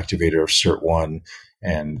strong activator of SIRT1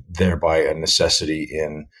 and thereby a necessity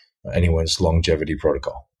in anyone's longevity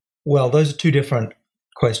protocol. Well, those are two different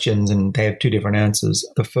questions and they have two different answers.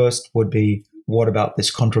 The first would be, what about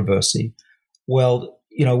this controversy? Well,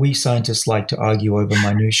 we scientists like to argue over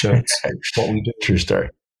minutiae. What we do. True story.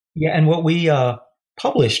 Yeah, and what we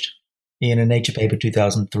published in a Nature paper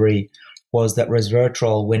 2003 was that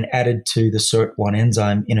resveratrol, when added to the SIRT1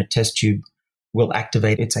 enzyme in a test tube, will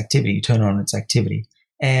activate its activity, turn on its activity.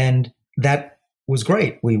 And that was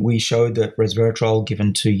great. We showed that resveratrol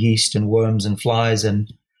given to yeast and worms and flies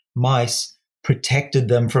and mice protected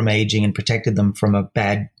them from aging and protected them from a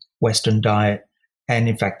bad Western diet. And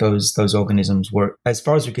in fact, those organisms were, as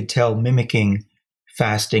far as we could tell, mimicking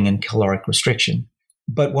fasting and caloric restriction.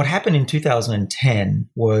 But what happened in 2010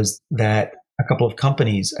 was that a couple of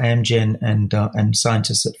companies, Amgen and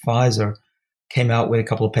scientists at Pfizer, came out with a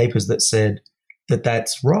couple of papers that said that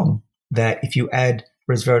that's wrong, that if you add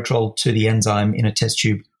resveratrol to the enzyme in a test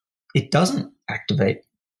tube, it doesn't activate.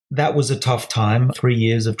 That was a tough time, 3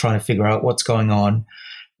 years of trying to figure out what's going on.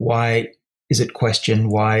 Why is it questioned?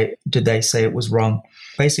 Why did they say it was wrong?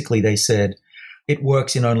 Basically, they said it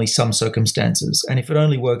works in only some circumstances. And if it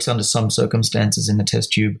only works under some circumstances in the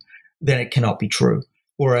test tube, then it cannot be true.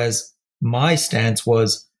 Whereas my stance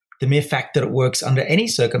was the mere fact that it works under any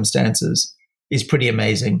circumstances is pretty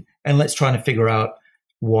amazing. And let's try to figure out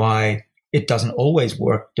why it doesn't always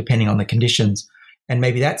work depending on the conditions. And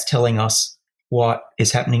maybe that's telling us what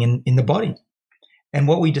is happening in the body. And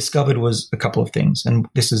what we discovered was a couple of things, and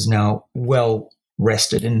this is now well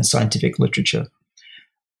rested in the scientific literature,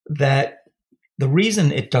 that the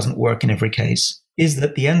reason it doesn't work in every case is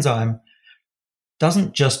that the enzyme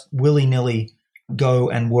doesn't just willy-nilly go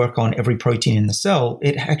and work on every protein in the cell.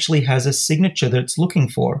 It actually has a signature that it's looking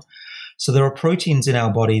for. So there are proteins in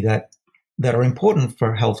our body that are important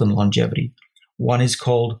for health and longevity. One is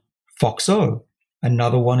called FOXO.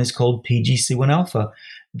 Another one is called PGC1 alpha.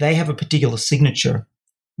 They have a particular signature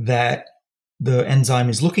that the enzyme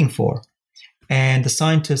is looking for. And the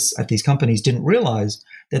scientists at these companies didn't realize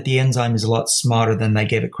that the enzyme is a lot smarter than they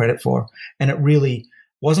gave it credit for. And it really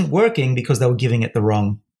wasn't working because they were giving it the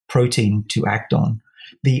wrong protein to act on.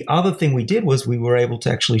 The other thing we did was we were able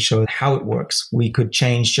to actually show how it works. We could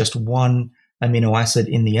change just one amino acid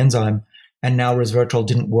in the enzyme, and now resveratrol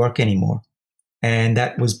didn't work anymore. And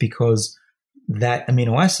that was because that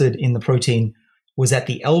amino acid in the protein was at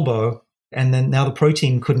the elbow, and then now the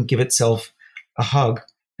protein couldn't give itself a hug,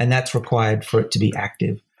 and that's required for it to be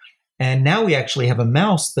active. And now we actually have a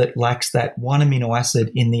mouse that lacks that one amino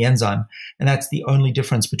acid in the enzyme, and that's the only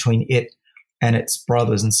difference between it and its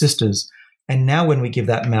brothers and sisters. And now when we give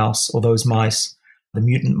that mouse or those mice, the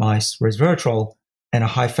mutant mice, resveratrol and a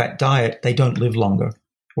high-fat diet, they don't live longer,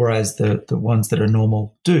 whereas the ones that are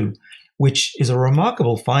normal do, which is a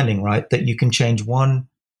remarkable finding, right? That you can change one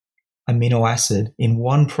amino acid in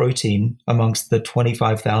one protein amongst the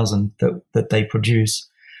 25,000 that they produce.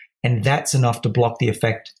 And that's enough to block the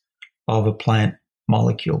effect of a plant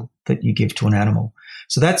molecule that you give to an animal.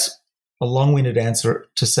 So that's a long-winded answer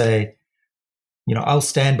to say, I'll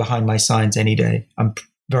stand behind my science any day. I'm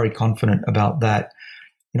very confident about that.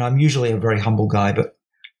 I'm usually a very humble guy, but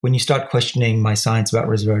when you start questioning my science about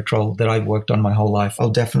resveratrol that I've worked on my whole life, I'll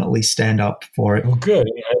definitely stand up for it. Well, good.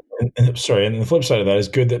 And the flip side of that is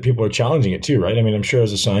good that people are challenging it too, right? I mean, I'm sure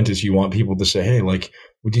as a scientist, you want people to say, hey, what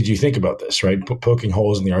did you think about this, right? Poking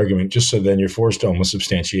holes in the argument just so then you're forced to almost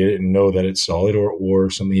substantiate it and know that it's solid or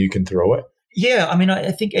something you can throw away. Yeah, I mean,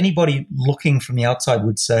 I think anybody looking from the outside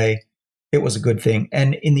would say it was a good thing.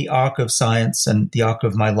 And in the arc of science and the arc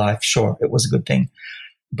of my life, sure, it was a good thing.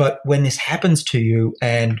 But when this happens to you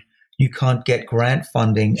and you can't get grant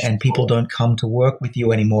funding and people don't come to work with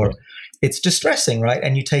you anymore, it's distressing, right?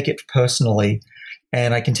 And you take it personally.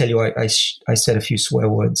 And I can tell you, I said a few swear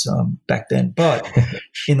words back then. But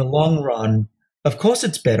in the long run, of course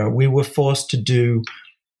it's better. We were forced to do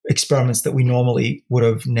experiments that we normally would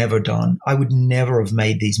have never done. I would never have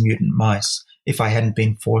made these mutant mice if I hadn't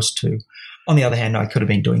been forced to. On the other hand, I could have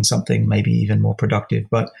been doing something maybe even more productive.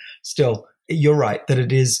 But still, you're right that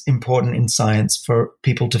it is important in science for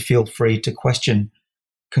people to feel free to question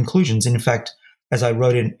conclusions. And in fact, as I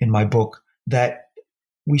wrote in my book, that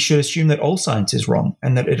we should assume that all science is wrong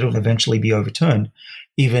and that it'll eventually be overturned.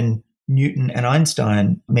 Even Newton and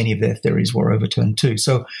Einstein, many of their theories were overturned too.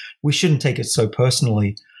 So we shouldn't take it so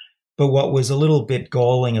personally. But what was a little bit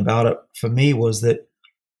galling about it for me was that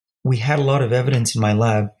we had a lot of evidence in my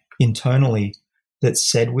lab internally that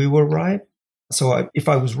said we were right, So if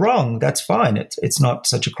I was wrong, that's fine. It's not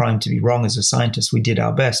such a crime to be wrong as a scientist. We did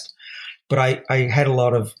our best. But I had a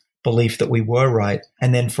lot of belief that we were right.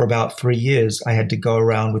 And then for about 3 years, I had to go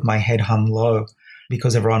around with my head hung low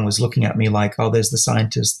because everyone was looking at me like, oh, there's the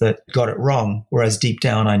scientist that got it wrong. Whereas deep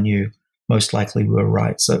down, I knew most likely we were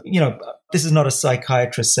right. So, this is not a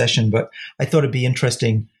psychiatrist session, but I thought it'd be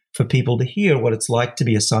interesting for people to hear what it's like to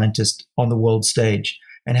be a scientist on the world stage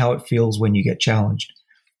and how it feels when you get challenged.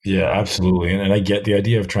 Yeah, absolutely. And I get the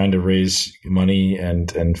idea of trying to raise money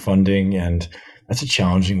and funding, and that's a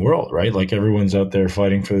challenging world, right? Like everyone's out there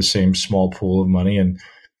fighting for the same small pool of money, and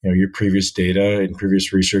your previous data and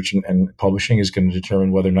previous research and publishing is going to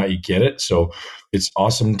determine whether or not you get it. So it's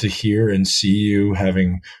awesome to hear and see you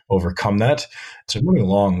having overcome that. So moving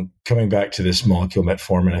along, coming back to this molecule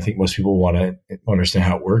metformin, I think most people want to understand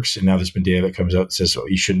how it works. And now there's been data that comes out that says, oh,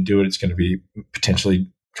 you shouldn't do it. It's going to be potentially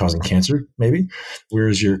causing cancer, maybe. Where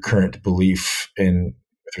is your current belief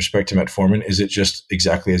with respect to metformin? Is it just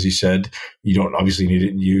exactly as you said? You don't obviously need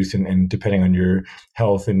it in youth, and depending on your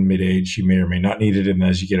health in mid-age, you may or may not need it. And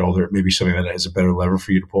as you get older, it may be something that has a better lever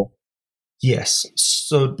for you to pull. Yes.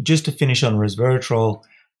 So just to finish on resveratrol,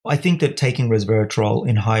 I think that taking resveratrol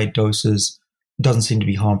in high doses doesn't seem to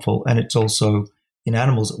be harmful. And it's also, in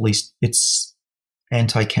animals at least, it's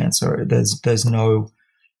anti-cancer. There's no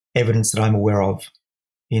evidence that I'm aware of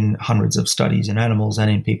in hundreds of studies in animals and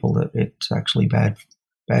in people that it's actually bad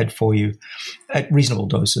for you at reasonable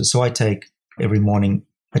doses. So I take every morning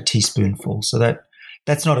a teaspoonful. So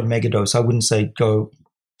that's not a mega dose. I wouldn't say go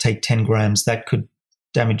take 10 grams. That could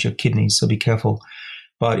damage your kidneys, so be careful.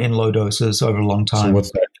 But in low doses over a long time. So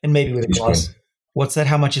what's that? And maybe with a glass. What's that?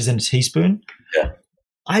 How much is in a teaspoon? Yeah.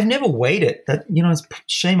 I've never weighed it. It's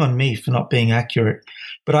shame on me for not being accurate.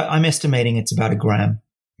 But I'm estimating it's about a gram.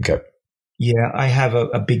 Okay. Yeah, I have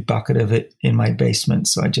a big bucket of it in my basement,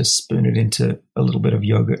 so I just spoon it into a little bit of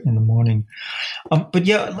yogurt in the morning. But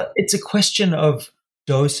yeah, it's a question of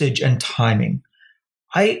dosage and timing.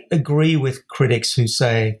 I agree with critics who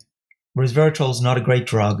say resveratrol is not a great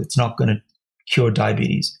drug. It's not going to cure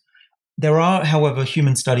diabetes. There are, however,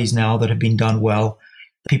 human studies now that have been done well.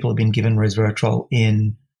 People have been given resveratrol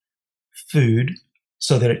in food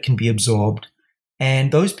so that it can be absorbed.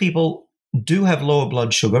 And those people do have lower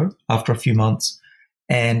blood sugar after a few months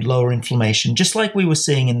and lower inflammation, just like we were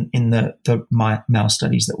seeing in the mouse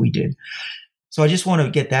studies that we did. So I just want to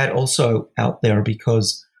get that also out there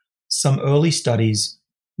because some early studies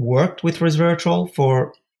worked with resveratrol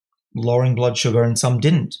for lowering blood sugar and some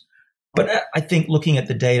didn't. But I think looking at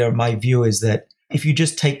the data, my view is that if you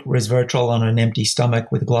just take resveratrol on an empty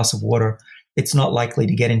stomach with a glass of water, it's not likely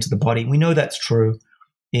to get into the body. We know that's true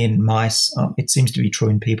in mice. It seems to be true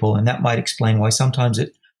in people, and that might explain why sometimes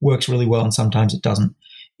it works really well and sometimes it doesn't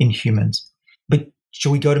in humans. But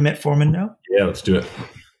shall we go to metformin now? Yeah, let's do it.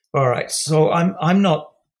 All right. So I'm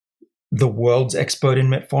not the world's expert in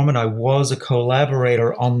metformin. I was a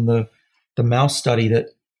collaborator on the mouse study that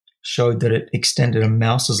showed that it extended a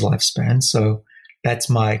mouse's lifespan. So that's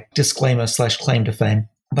my disclaimer / claim to fame.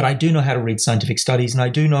 But I do know how to read scientific studies, and I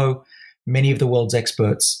do know many of the world's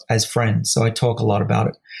experts as friends, so I talk a lot about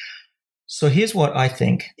it. So here's what I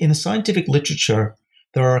think. In the scientific literature,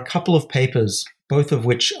 there are a couple of papers, both of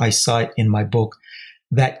which I cite in my book,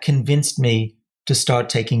 that convinced me to start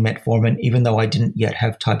taking metformin, even though I didn't yet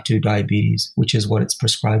have type 2 diabetes, which is what it's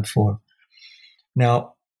prescribed for.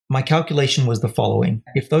 Now, my calculation was the following.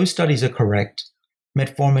 If those studies are correct,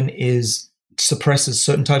 metformin suppresses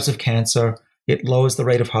certain types of cancer, it lowers the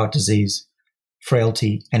rate of heart disease,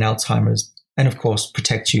 frailty, and Alzheimer's, and of course,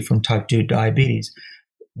 protects you from type 2 diabetes.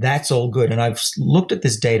 That's all good. And I've looked at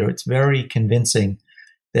this data. It's very convincing.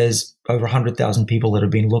 There's over 100,000 people that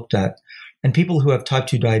have been looked at. And people who have type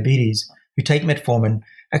 2 diabetes who take metformin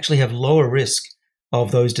actually have lower risk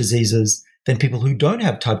of those diseases than people who don't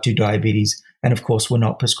have type 2 diabetes and, of course, were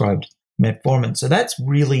not prescribed metformin. So that's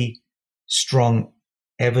really strong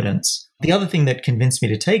evidence. The other thing that convinced me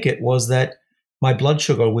to take it was that my blood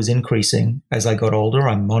sugar was increasing as I got older.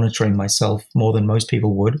 I'm monitoring myself more than most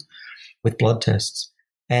people would with blood tests.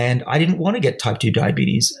 And I didn't want to get type 2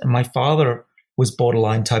 diabetes. And my father was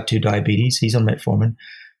borderline type 2 diabetes. He's on metformin.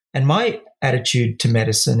 And my attitude to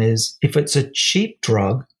medicine is if it's a cheap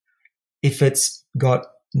drug, if it's got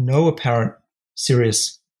no apparent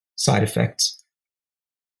serious side effects,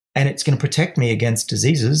 and it's going to protect me against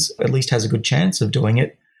diseases, at least has a good chance of doing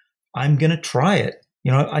it, I'm going to try it.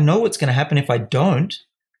 I know what's going to happen if I don't,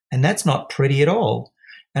 and that's not pretty at all.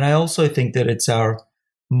 And I also think that it's our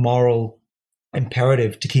moral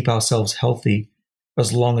imperative to keep ourselves healthy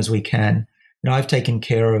as long as we can. I've taken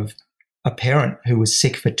care of a parent who was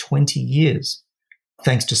sick for 20 years.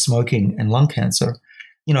 thanks to smoking and lung cancer.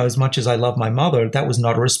 As much as I love my mother, that was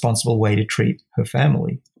not a responsible way to treat her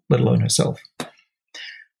family, let alone herself.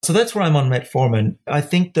 So that's where I'm on metformin. I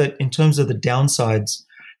think that in terms of the downsides,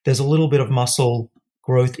 there's a little bit of muscle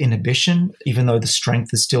growth inhibition, even though the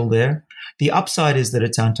strength is still there. The upside is that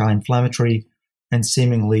it's anti-inflammatory and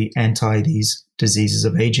seemingly anti these diseases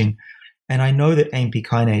of aging. And I know that AMP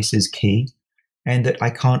kinase is key, and that I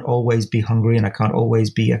can't always be hungry and I can't always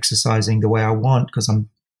be exercising the way I want because I'm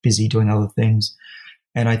busy doing other things.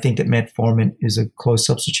 And I think that metformin is a close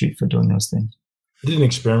substitute for doing those things. I did an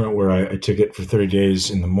experiment where I took it for 30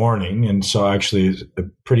 days in the morning and saw actually a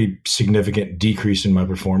pretty significant decrease in my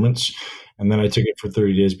performance. And then I took it for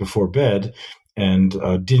 30 days before bed and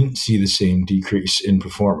didn't see the same decrease in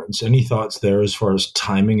performance. Any thoughts there as far as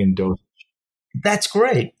timing and dosage? That's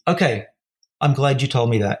great. Okay. I'm glad you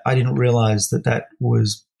told me that. I didn't realize that that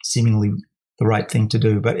was seemingly the right thing to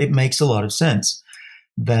do, but it makes a lot of sense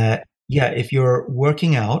that, yeah, if you're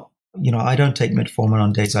working out, I don't take metformin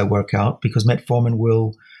on days I work out because metformin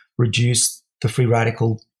will reduce the free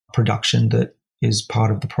radical production that is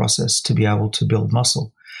part of the process to be able to build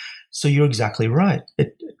muscle. So you're exactly right.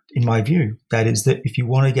 In my view, that is that if you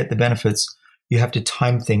want to get the benefits, you have to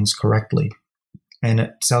time things correctly. And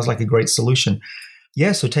it sounds like a great solution.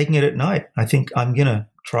 Yeah, so taking it at night, I think I'm going to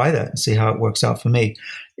try that and see how it works out for me.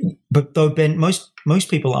 But though, Ben, most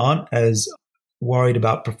people aren't as worried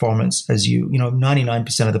about performance as you.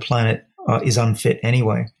 99% of the planet is unfit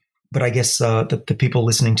anyway. But I guess the people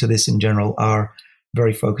listening to this in general are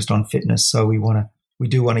very focused on fitness. So we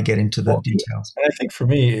do want to get into the details. And I think for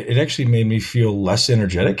me, it actually made me feel less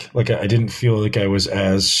energetic. Like I didn't feel like I was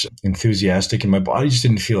as enthusiastic and my body just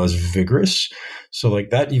didn't feel as vigorous. So like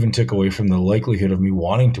that even took away from the likelihood of me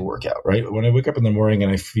wanting to work out, right? When I wake up in the morning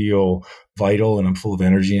and I feel vital and I'm full of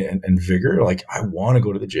energy and vigor, like I want to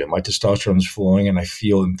go to the gym. My testosterone is flowing and I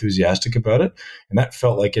feel enthusiastic about it. And that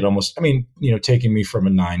felt like it almost, taking me from a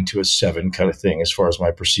 9 to a 7 kind of thing as far as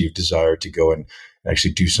my perceived desire to go and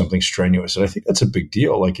actually do something strenuous. And I think that's a big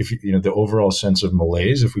deal. Like if the overall sense of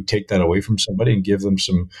malaise, if we take that away from somebody and give them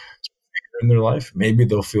some vigor in their life, maybe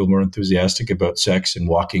they'll feel more enthusiastic about sex and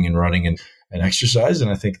walking and running and exercise.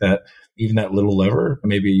 And I think that even that little lever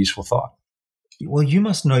may be a useful thought. Well, you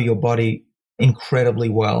must know your body incredibly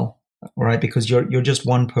well, right? Because you're just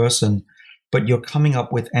one person, but you're coming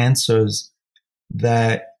up with answers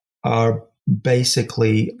that are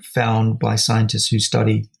basically found by scientists who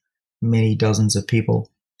study many dozens of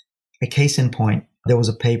people. A case in point, there was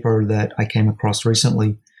a paper that I came across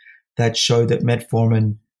recently that showed that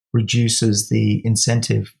metformin reduces the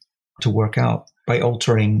incentive to work out by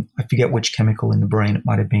altering, I forget which chemical in the brain, it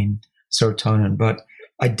might have been serotonin, but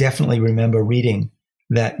I definitely remember reading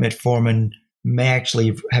that metformin may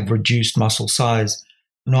actually have reduced muscle size,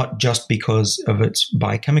 not just because of its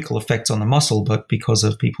biochemical effects on the muscle, but because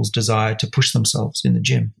of people's desire to push themselves in the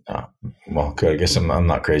gym. Oh, well, good. I guess I'm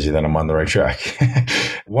not crazy, then I'm on the right track.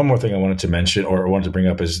 One more thing I wanted to mention or I wanted to bring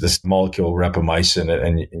up is this molecule rapamycin,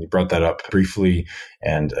 and you brought that up briefly,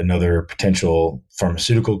 and another potential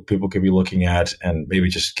pharmaceutical people could be looking at, and maybe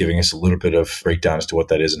just giving us a little bit of breakdown as to what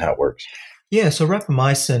that is and how it works. Yeah, so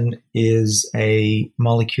rapamycin is a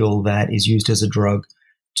molecule that is used as a drug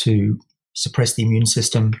to suppress the immune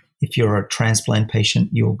system. If you're a transplant patient,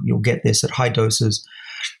 you'll get this at high doses.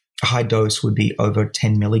 A high dose would be over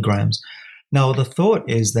 10 milligrams. Now, the thought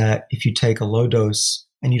is that if you take a low dose,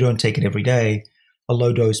 and you don't take it every day, a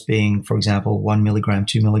low dose being, for example, 1 milligram,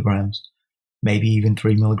 2 milligrams, maybe even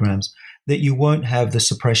 3 milligrams, that you won't have the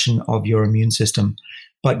suppression of your immune system,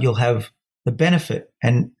 but you'll have the benefit.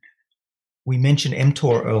 And we mentioned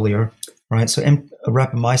mTOR earlier, right? So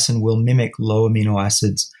rapamycin will mimic low amino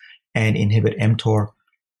acids and inhibit mTOR.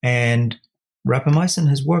 And rapamycin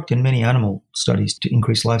has worked in many animal studies to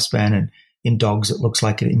increase lifespan, and in dogs it looks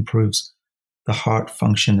like it improves the heart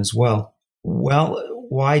function as well. Well,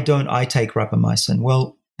 why don't I take rapamycin?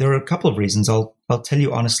 Well, there are a couple of reasons. I'll tell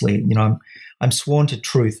you honestly. I'm sworn to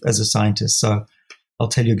truth as a scientist, so I'll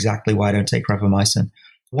tell you exactly why I don't take rapamycin.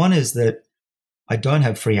 One is that I don't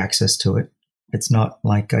have free access to it. It's not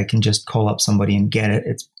like I can just call up somebody and get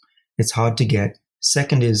it. It's hard to get.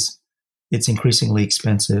 Second is it's increasingly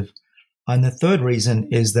expensive. And the third reason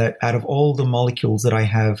is that out of all the molecules that I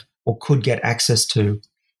have or could get access to,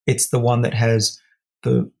 it's the one that has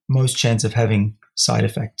the most chance of having side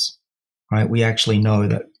effects, right? We actually know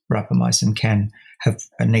that rapamycin can have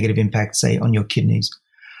a negative impact, say, on your kidneys.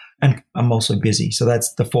 And I'm also busy. So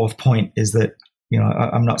that's the fourth point, is that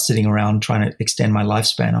I'm not sitting around trying to extend my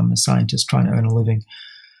lifespan. I'm a scientist trying to earn a living.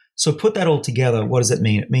 So put that all together, what does it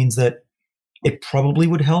mean? It means that it probably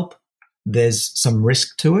would help. There's some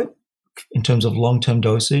risk to it, in terms of long-term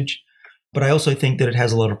dosage. But I also think that it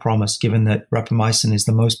has a lot of promise, given that rapamycin is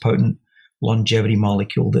the most potent longevity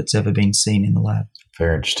molecule that's ever been seen in the lab.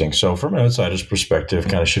 Very interesting. So from an outsider's perspective,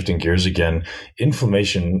 kind of shifting gears again,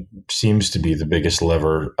 inflammation seems to be the biggest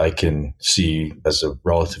lever I can see as a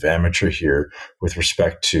relative amateur here with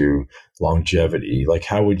respect to longevity. Like,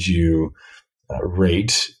 how would you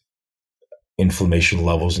rate inflammation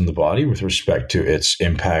levels in the body with respect to its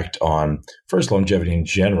impact on, first, longevity in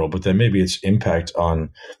general, but then maybe its impact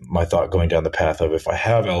on my thought going down the path of, if I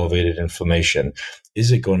have elevated inflammation,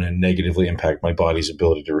 is it going to negatively impact my body's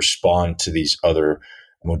ability to respond to these other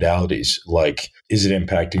modalities? Like, is it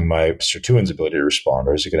impacting my sirtuin's ability to respond,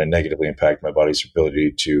 or is it going to negatively impact my body's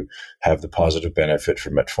ability to have the positive benefit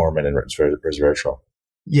from metformin and resveratrol?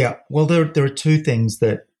 Yeah, well, there are two things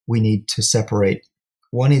that we need to separate.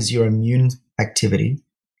 One is your immune activity,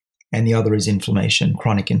 and the other is inflammation,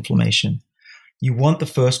 chronic inflammation. You want the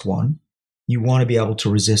first one. You want to be able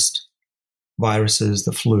to resist viruses,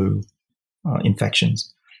 the flu,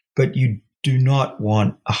 infections. But you do not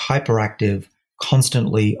want a hyperactive,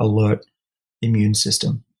 constantly alert immune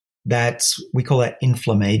system. We call that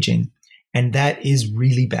inflammaging. And that is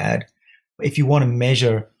really bad. If you want to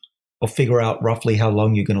measure or figure out roughly how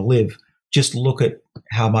long you're going to live, just look at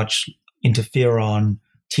how much interferon,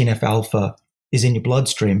 TNF alpha is in your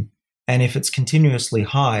bloodstream. And if it's continuously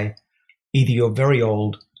high, either you're very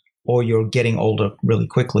old or you're getting older really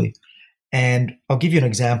quickly. And I'll give you an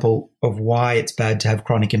example of why it's bad to have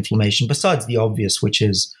chronic inflammation, besides the obvious, which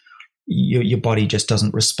is your body just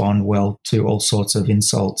doesn't respond well to all sorts of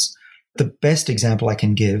insults. The best example I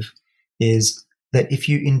can give is that if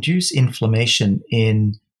you induce inflammation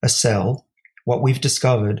in a cell, what we've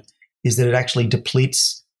discovered is that it actually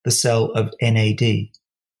depletes the cell of NAD.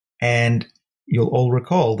 And you'll all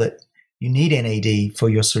recall that you need NAD for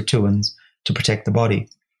your sirtuins to protect the body.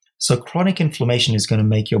 So chronic inflammation is going to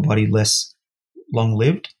make your body less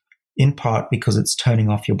long-lived, in part because it's turning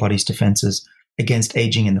off your body's defenses against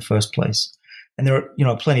aging in the first place. And there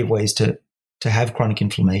are, plenty of ways to have chronic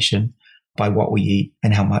inflammation by what we eat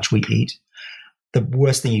and how much we eat. The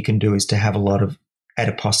worst thing you can do is to have a lot of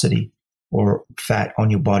adiposity or fat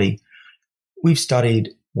on your body. We've studied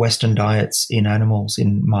Western diets in animals,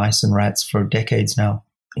 in mice and rats for decades now,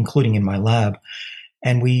 including in my lab.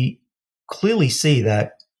 And we clearly see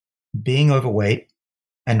that being overweight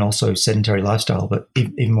and also sedentary lifestyle, but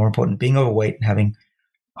even more important, being overweight and having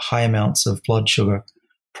high amounts of blood sugar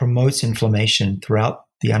promotes inflammation throughout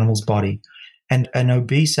the animal's body. And an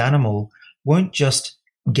obese animal won't just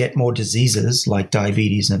get more diseases like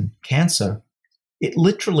diabetes and cancer. It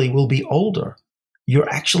literally will be older. You're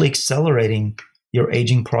actually accelerating your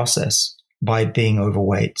aging process by being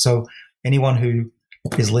overweight. So anyone who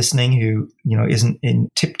is listening who isn't in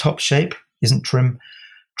tip-top shape, isn't trim,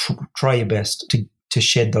 try your best to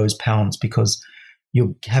shed those pounds, because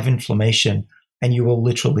you'll have inflammation and you will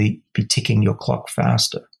literally be ticking your clock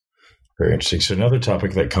faster. Very interesting. So another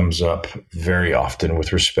topic that comes up very often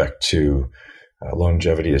with respect to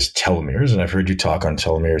longevity is telomeres. And I've heard you talk on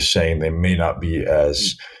telomeres, saying they may not be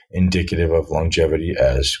as indicative of longevity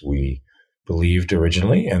as we believed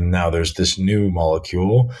originally. And now there's this new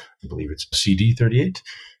molecule, I believe it's CD38,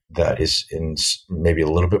 that is maybe a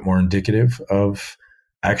little bit more indicative of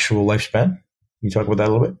actual lifespan. Can you talk about that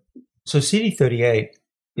a little bit? So CD38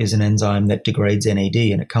 is an enzyme that degrades NAD,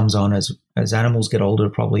 and it comes on as animals get older.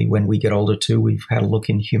 Probably when we get older too. We've had a look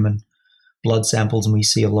in human blood samples and we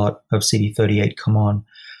see a lot of CD38 come on.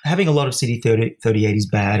 Having a lot of CD38 is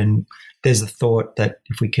bad, and there's the thought that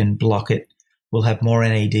if we can block it, we'll have more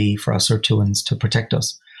NAD for our sirtuins to protect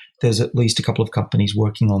us. There's at least a couple of companies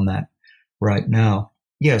working on that right now.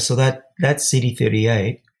 Yeah, so that's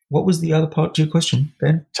CD38. What was the other part to your question,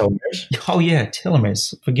 Ben? Telomeres. Oh, yeah,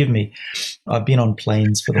 telomeres. Forgive me. I've been on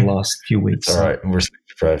planes for the last few weeks. All right, we're sleep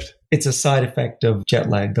deprived. It's a side effect of jet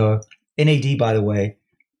lag, though. NAD, by the way,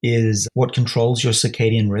 is what controls your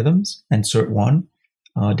circadian rhythms and SIRT1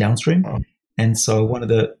 downstream. Oh. And so one of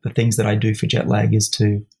the things that I do for jet lag is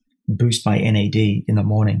to boost my NAD in the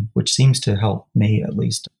morning, which seems to help me at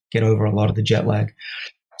least get over a lot of the jet lag.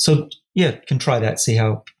 So yeah, can try that, see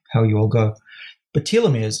how you all go. But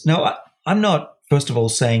telomeres, now I'm not, first of all,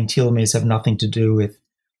 saying telomeres have nothing to do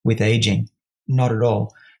with aging. Not at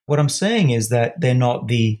all. What I'm saying is that they're not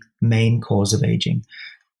the main cause of aging.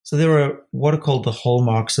 So there are what are called the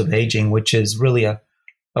hallmarks of aging, which is really a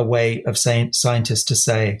way of saying scientists to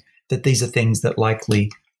say that these are things that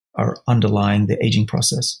likely are underlying the aging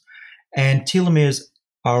process. And telomeres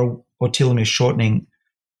or telomere shortening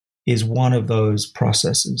is one of those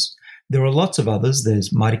processes. There are lots of others. There's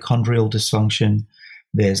mitochondrial dysfunction.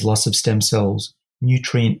 There's loss of stem cells.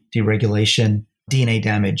 nutrient deregulation, DNA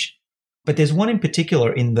damage. But there's one in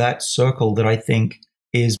particular in that circle that I think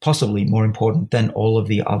is possibly more important than all of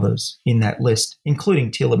the others in that list,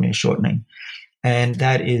 including telomere shortening. And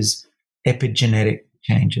that is epigenetic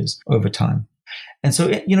changes over time. And so,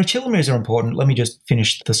 telomeres are important. Let me just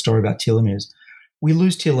finish the story about telomeres. We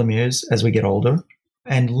lose telomeres as we get older,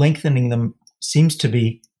 and lengthening them seems to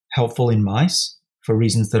be helpful in mice for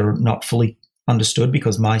reasons that are not fully understood,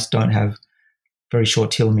 because mice don't have very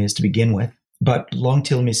short telomeres to begin with. But long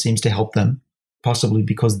telomeres seems to help them, possibly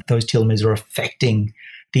because those telomeres are affecting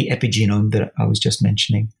the epigenome that I was just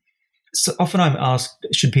mentioning. So often I'm asked,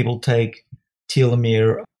 should people take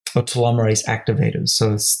telomere or telomerase activators,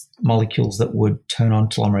 so it's molecules that would turn on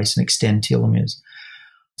telomerase and extend telomeres?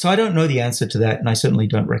 So I don't know the answer to that, and I certainly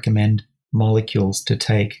don't recommend molecules to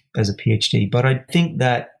take as a PhD. But I think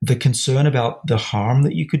that the concern about the harm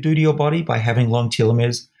that you could do to your body by having long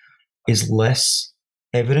telomeres is less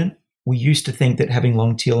evident. We used to think that having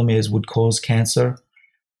long telomeres would cause cancer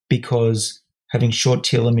because having short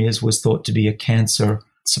telomeres was thought to be a cancer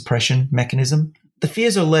suppression mechanism. The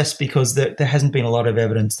fears are less because there hasn't been a lot of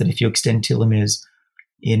evidence that if you extend telomeres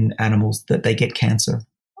in animals that they get cancer.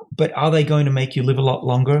 But are they going to make you live a lot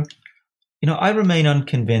longer? I remain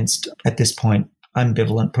unconvinced at this point. I'm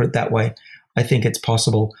ambivalent, put it that way. I think it's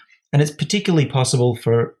possible. And it's particularly possible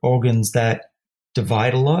for organs that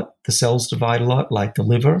divide a lot. The cells divide a lot, like the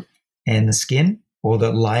liver and the skin, or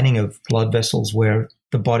the lining of blood vessels where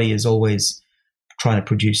the body is always trying to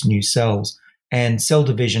produce new cells. And cell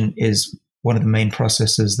division is one of the main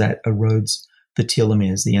processes that erodes the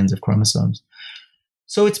telomeres, the ends of chromosomes.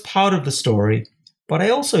 So it's part of the story. But I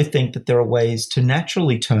also think that there are ways to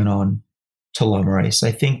naturally turn on telomerase.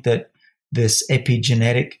 I think that this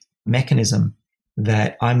epigenetic mechanism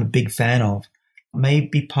that I'm a big fan of may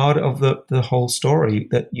be part of the whole story,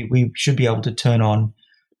 that we should be able to turn on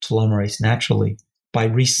telomerase naturally by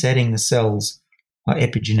resetting the cells'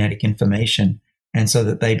 epigenetic information, and so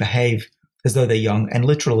that they behave as though they're young. And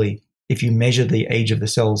literally, if you measure the age of the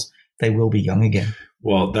cells, they will be young again.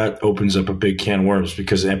 Well, that opens up a big can of worms,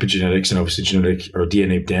 because epigenetics and obviously genetic or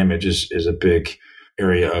DNA damage is a big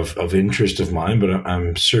area of interest of mine. But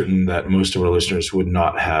I'm certain that most of our listeners would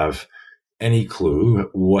not have any clue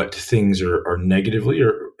what things are negatively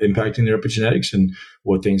or impacting their epigenetics and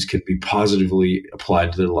what things could be positively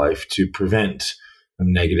applied to their life to prevent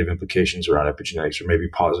negative implications around epigenetics, or maybe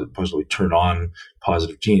positively turn on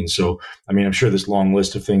positive genes. So, I'm sure this long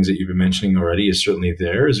list of things that you've been mentioning already is certainly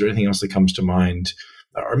there. Is there anything else that comes to mind?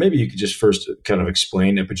 Or maybe you could just first kind of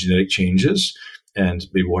explain epigenetic changes and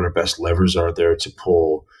maybe what our best levers are there to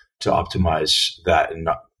pull to optimize that and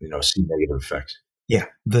not, see negative effects. Yeah.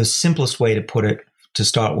 The simplest way to put it to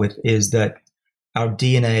start with is that our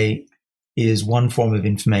DNA is one form of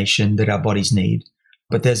information that our bodies need.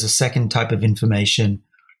 But there's a second type of information,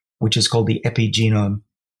 which is called the epigenome,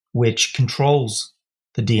 which controls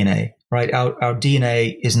the DNA, right? Our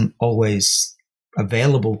DNA isn't always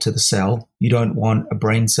available to the cell. You don't want a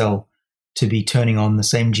brain cell to be turning on the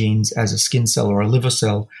same genes as a skin cell or a liver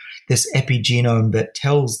cell. This epigenome that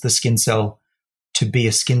tells the skin cell to be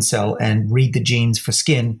a skin cell and read the genes for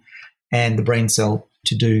skin, and the brain cell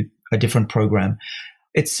to do a different program.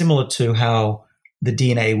 It's similar to how the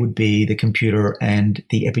DNA would be the computer and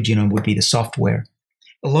the epigenome would be the software.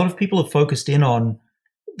 A lot of people have focused in on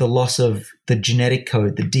the loss of the genetic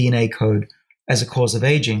code, the DNA code, as a cause of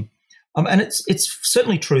aging. And it's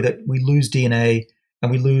certainly true that we lose DNA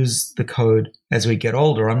and we lose the code as we get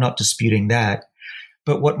older. I'm not disputing that.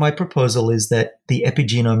 But what my proposal is that the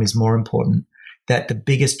epigenome is more important, that the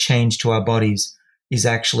biggest change to our bodies is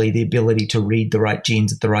actually the ability to read the right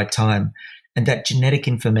genes at the right time, and that genetic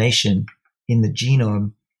information in the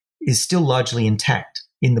genome is still largely intact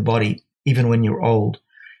in the body, even when you're old.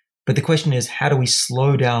 But the question is, how do we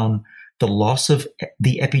slow down the loss of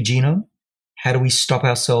the epigenome? How do we stop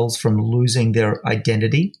ourselves from losing their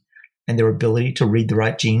identity and their ability to read the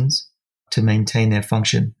right genes to maintain their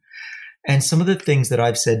function? And some of the things that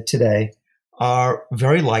I've said today are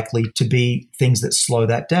very likely to be things that slow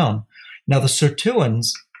that down. Now, the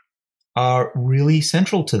sirtuins are really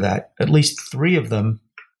central to that. At least 3 of them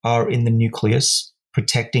are in the nucleus,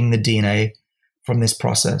 protecting the DNA from this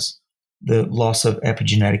process, the loss of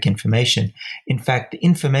epigenetic information. In fact,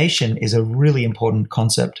 information is a really important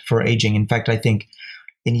concept for aging. In fact, I think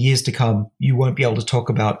in years to come, you won't be able to talk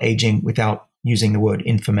about aging without using the word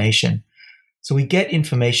information. So we get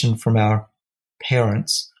information from our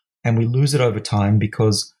parents and we lose it over time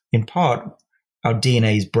because, in part, our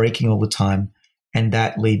DNA is breaking all the time, and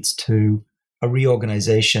that leads to a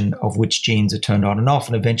reorganization of which genes are turned on and off,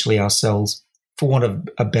 and eventually our cells, for want of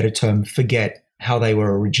a better term, forget how they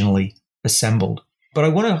were originally assembled. But I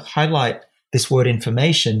want to highlight this word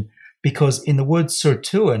information because in the word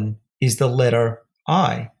sirtuin is the letter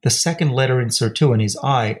I. The second letter in sirtuin is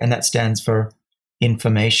I, and that stands for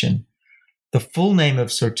information. The full name of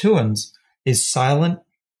sirtuins is silent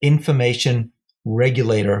information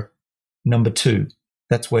regulator number 2.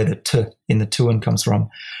 That's where the T in the tuin comes from.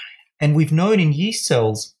 And we've known in yeast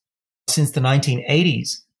cells since the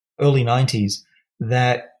 1980s, early 90s,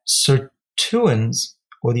 that sirtuins,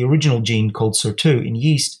 or the original gene called sirtu in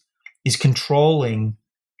yeast, is controlling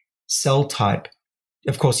cell type.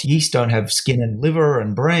 Of course, yeast don't have skin and liver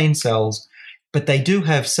and brain cells, but they do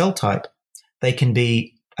have cell type. They can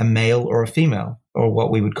be a male or a female, or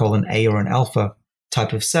what we would call an A or an alpha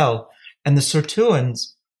type of cell. And the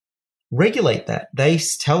sirtuins regulate that. They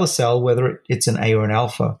tell a cell whether it's an A or an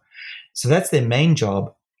alpha. So that's their main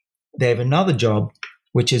job. They have another job,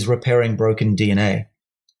 which is repairing broken DNA,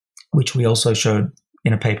 which we also showed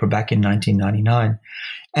in a paper back in 1999.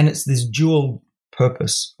 And it's this dual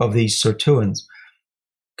purpose of these sirtuins: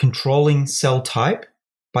 controlling cell type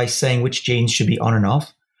by saying which genes should be on and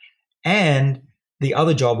off, and the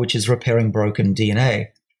other job, which is repairing broken DNA.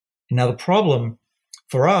 Now, the problem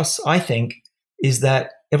for us, I think, is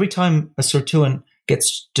that every time a sirtuin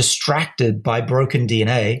gets distracted by broken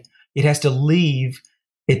DNA, it has to leave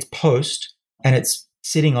its post, and it's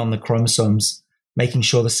sitting on the chromosomes, making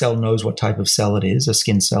sure the cell knows what type of cell it is, a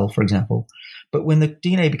skin cell, for example. But when the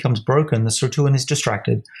DNA becomes broken, the sirtuin is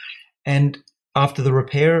distracted. And after the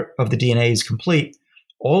repair of the DNA is complete,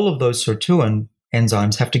 all of those sirtuin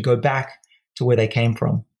enzymes have to go back to where they came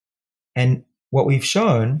from. And what we've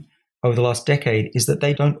shown over the last decade is that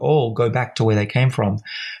they don't all go back to where they came from.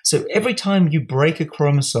 So every time you break a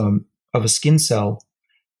chromosome of a skin cell,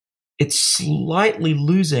 it's slightly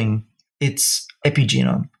losing its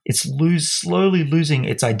epigenome. It's slowly losing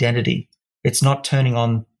its identity. It's not turning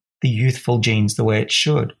on the youthful genes the way it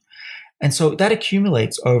should. And so that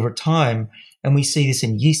accumulates over time. And we see this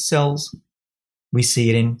in yeast cells. We see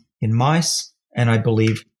it in mice. And I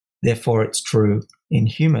believe, therefore, it's true in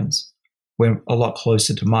humans. We're a lot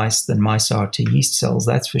closer to mice than mice are to yeast cells,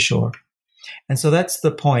 that's for sure. And so that's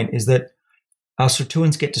the point, is that our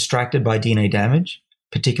sirtuins get distracted by DNA damage,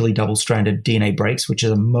 particularly double-stranded DNA breaks, which are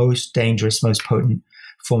the most dangerous, most potent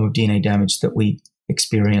form of DNA damage that we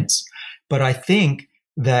experience. But I think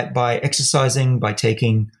that by exercising, by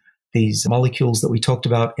taking these molecules that we talked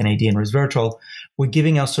about, NAD and resveratrol, we're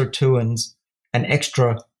giving our sirtuins an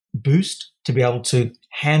extra boost to be able to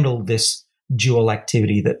handle this dual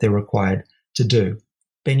activity that they're required to do.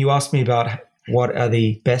 Ben, you asked me about what are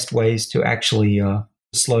the best ways to actually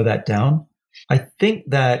slow that down. I think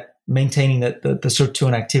that maintaining the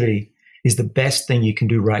sirtuin activity is the best thing you can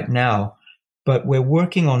do right now, but we're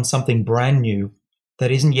working on something brand new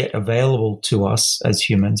that isn't yet available to us as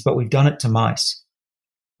humans, but we've done it to mice.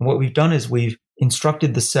 And what we've done is we've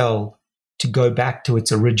instructed the cell to go back to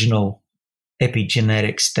its original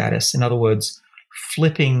epigenetic status. In other words,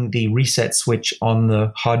 flipping the reset switch on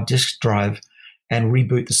the hard disk drive and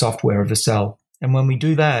reboot the software of the cell. And when we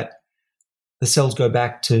do that, the cells go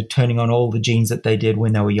back to turning on all the genes that they did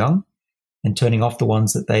when they were young and turning off the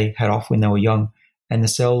ones that they had off when they were young. And the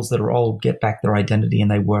cells that are old get back their identity and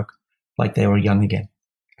they work like they were young again.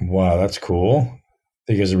 Wow, that's cool.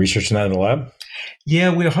 You guys are researching that in the lab?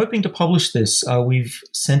 Yeah, we're hoping to publish this. We've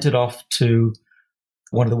sent it off to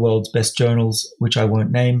one of the world's best journals, which I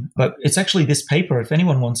won't name. But it's actually this paper, if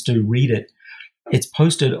anyone wants to read it, it's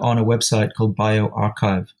posted on a website called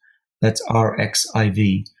bioRxiv. That's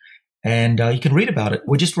RXIV. And you can read about it.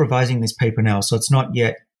 We're just revising this paper now, so it's not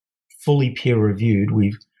yet fully peer-reviewed.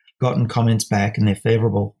 We've gotten comments back, and they're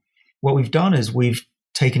favorable. What we've done is we've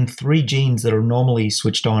taken 3 genes that are normally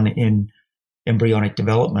switched on in embryonic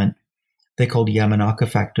development. They're called Yamanaka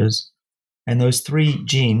factors. And those 3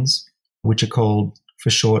 genes, which are called for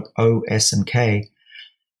short O, S, and K,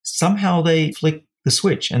 somehow they flick the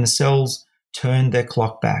switch and the cells turn their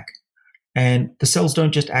clock back. And the cells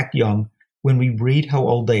don't just act young. When we read how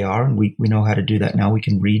old they are, and we know how to do that now, we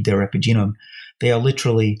can read their epigenome, they are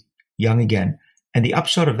literally young again. And the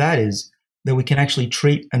upshot of that is that we can actually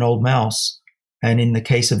treat an old mouse. And in the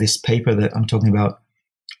case of this paper that I'm talking about,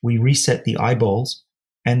 we reset the eyeballs,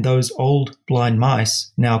 and those old blind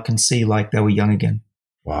mice now can see like they were young again.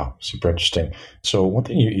 Wow, super interesting. So one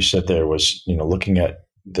thing you said there was, looking at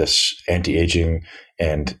this anti-aging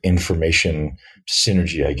and information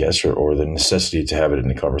synergy, I guess, or the necessity to have it in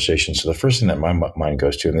the conversation. So the first thing that my mind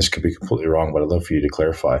goes to, and this could be completely wrong, but I'd love for you to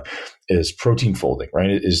clarify, is protein folding, right?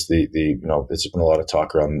 It is there's been a lot of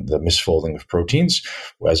talk around the misfolding of proteins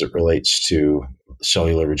as it relates to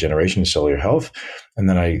cellular regeneration, cellular health. And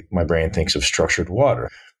then my brain thinks of structured water.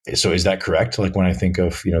 So is that correct? Like when I think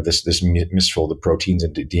of, this misfolded proteins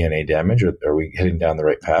and DNA damage, are we heading down the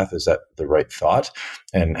right path? Is that the right thought?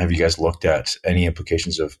 And have you guys looked at any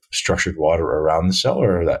implications of structured water around the cell,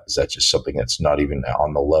 or is that just something that's not even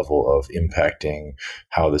on the level of impacting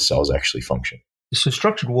how the cells actually function? So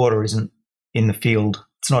structured water isn't in the field.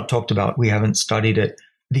 It's not talked about. We haven't studied it.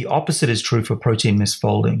 The opposite is true for protein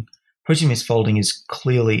misfolding. Protein misfolding is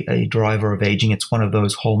clearly a driver of aging. It's one of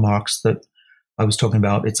those hallmarks that I was talking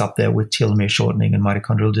about. It's up there with telomere shortening and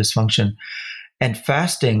mitochondrial dysfunction. And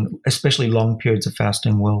fasting, especially long periods of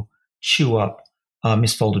fasting, will chew up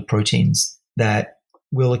misfolded proteins that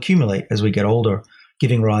will accumulate as we get older,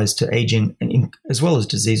 giving rise to aging as well as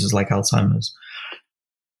diseases like Alzheimer's.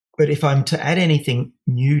 But if I'm to add anything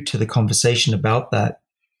new to the conversation about that,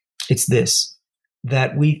 it's this,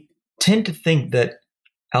 that we tend to think that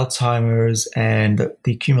Alzheimer's and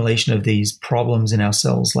the accumulation of these problems in our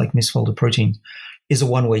cells, like misfolded proteins, is a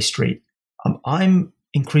one-way street. I'm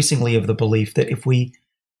increasingly of the belief that if we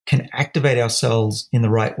can activate our cells in the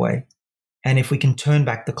right way, and if we can turn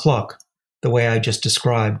back the clock the way I just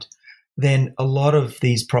described, then a lot of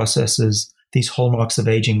these processes, these hallmarks of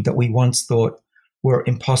aging that we once thought were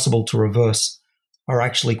impossible to reverse, are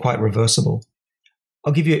actually quite reversible.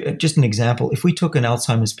 I'll give you just an example. If we took an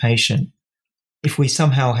Alzheimer's patient, if we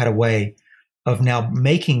somehow had a way of now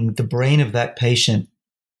making the brain of that patient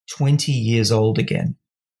 20 years old again.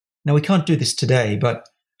 Now, we can't do this today, but,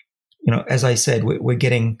 as I said, we're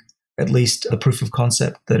getting at least a proof of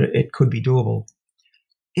concept that it could be doable.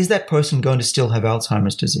 Is that person going to still have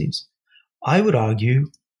Alzheimer's disease? I would argue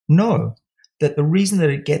no, that the reason that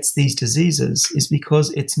it gets these diseases is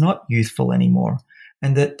because it's not youthful anymore,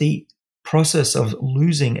 and that the process of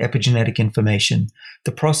losing epigenetic information,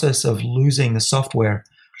 the process of losing the software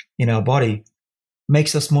in our body,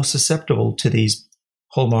 makes us more susceptible to these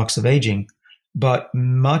hallmarks of aging. But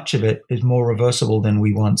much of it is more reversible than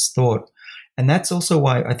we once thought. And that's also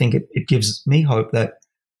why I think it gives me hope that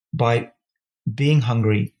by being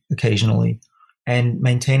hungry occasionally and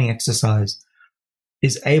maintaining exercise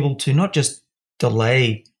is able to not just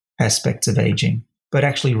delay aspects of aging, but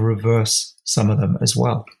actually reverse some of them as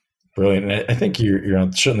well. Brilliant. And I think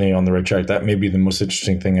you're certainly on the right track. That may be the most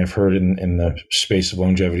interesting thing I've heard in the space of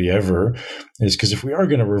longevity ever, is because if we are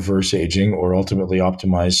going to reverse aging or ultimately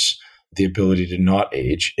optimize the ability to not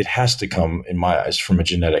age, it has to come, in my eyes, from a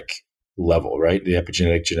genetic level, right? The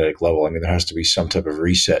genetic level. I mean, there has to be some type of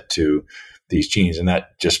reset to these genes. And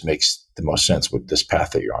that just makes the most sense with this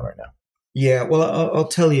path that you're on right now. Yeah. Well, I'll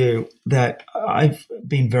tell you that I've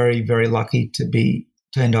been very, very lucky to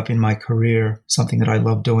end up in my career, something that I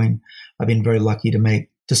love doing. I've been very lucky to make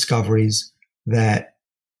discoveries that,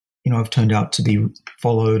 have turned out to be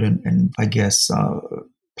followed and I guess,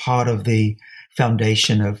 part of the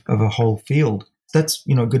foundation of a whole field. That's,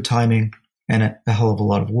 good timing and a hell of a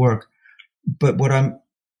lot of work. But what I'm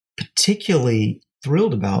particularly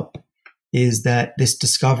thrilled about is that this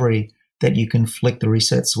discovery that you can flick the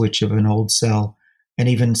reset switch of an old cell, and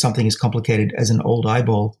even something as complicated as an old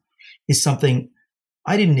eyeball, is something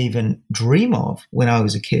I didn't even dream of when I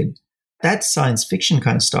was a kid. That's science fiction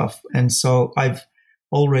kind of stuff. And so I've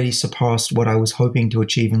already surpassed what I was hoping to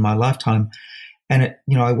achieve in my lifetime. And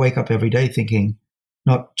I wake up every day thinking,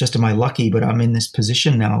 not just am I lucky, but I'm in this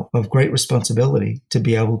position now of great responsibility to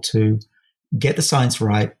be able to get the science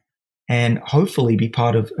right and hopefully be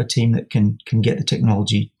part of a team that can get the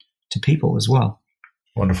technology to people as well.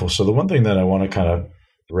 Wonderful. So the one thing that I want to kind of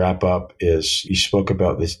wrap up is you spoke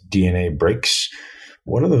about this DNA breaks.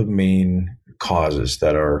 What are the main causes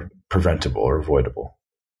that are preventable or avoidable?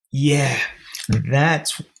 Yeah,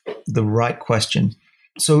 that's the right question.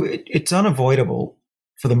 So it's unavoidable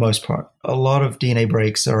for the most part. A lot of DNA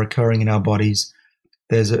breaks are occurring in our bodies.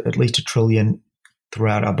 There's at least 1 trillion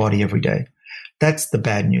throughout our body every day. That's the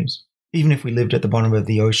bad news. Even if we lived at the bottom of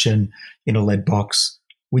the ocean in a lead box,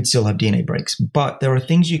 we'd still have DNA breaks. But there are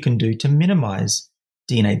things you can do to minimize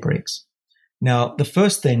DNA breaks. Now, the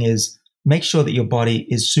first thing is make sure that your body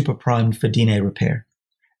is super primed for DNA repair.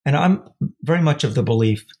 And I'm very much of the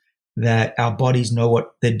belief that our bodies know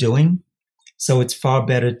what they're doing. So it's far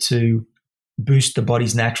better to boost the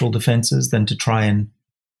body's natural defenses than to try and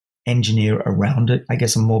engineer around it. I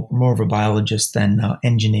guess I'm more of a biologist than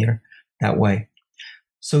engineer that way.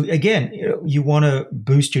 So again, you want to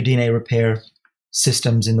boost your DNA repair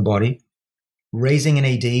systems in the body. Raising an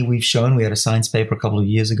AD, we've shown, we had a science paper a couple of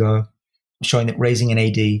years ago showing that raising an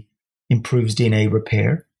AD improves DNA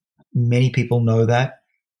repair. Many people know that.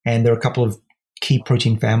 And there are a couple of key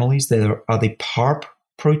protein families. There are the PARP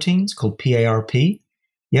proteins called PARP.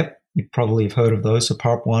 Yep, you probably have heard of those. So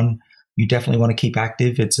PARP1, you definitely want to keep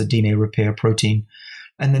active. It's a DNA repair protein.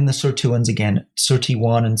 And then the SIRT1s again,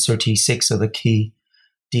 SIRT1 and SIRT6 are the key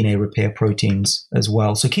DNA repair proteins as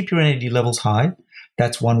well. So keep your NAD levels high.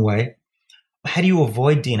 That's one way. How do you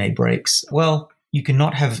avoid DNA breaks? Well, you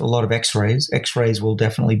cannot have a lot of X-rays. X-rays will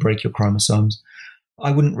definitely break your chromosomes.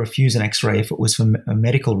 I wouldn't refuse an X-ray if it was for a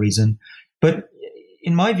medical reason. But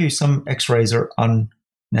in my view, some X-rays are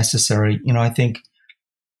unnecessary. I think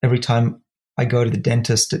every time I go to the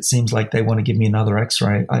dentist, it seems like they want to give me another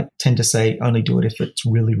X-ray. I tend to say only do it if it's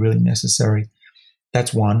really, really necessary.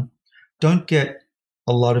 That's one. Don't get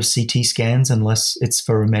a lot of CT scans unless it's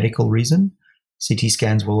for a medical reason. CT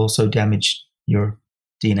scans will also damage your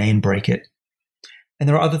DNA and break it. And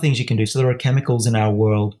there are other things you can do. So there are chemicals in our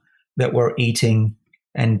world that we're eating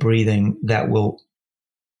and breathing that will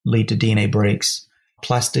lead to DNA breaks.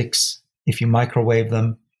 Plastics, if you microwave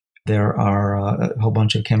them, there are a whole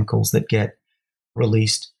bunch of chemicals that get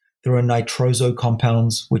released. There are nitroso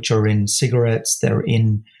compounds, which are in cigarettes. They're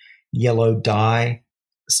in yellow dye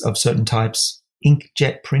of certain types.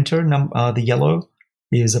 Inkjet printer, the yellow,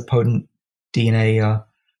 is a potent DNA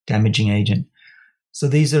damaging agent. So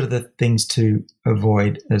these are the things to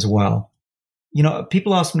avoid as well.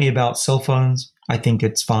 People ask me about cell phones. I think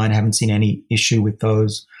it's fine. I haven't seen any issue with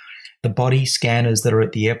those. The body scanners that are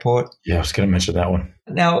at the airport. Yeah, I was going to mention that one.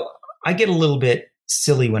 Now, I get a little bit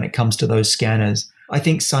silly when it comes to those scanners. I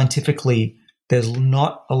think scientifically, there's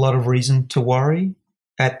not a lot of reason to worry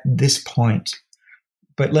at this point.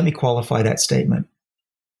 But let me qualify that statement.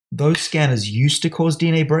 Those scanners used to cause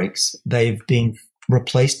DNA breaks. They've been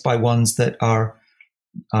replaced by ones that are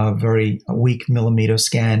very weak millimeter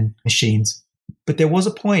scan machines. But there was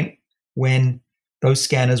a point when those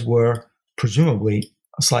scanners were presumably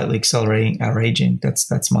slightly accelerating our aging.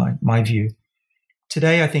 That's my view.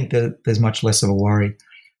 Today, I think that there's much less of a worry.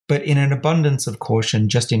 But in an abundance of caution,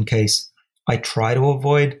 just in case, I try to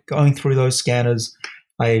avoid going through those scanners.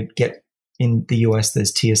 I get, in the US,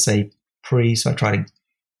 there's TSA pre, so I try to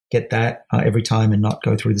get that every time and not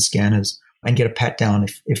go through the scanners and get a pat down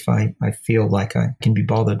if I feel like I can be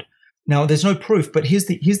bothered. Now, there's no proof, but here's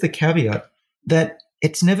the caveat that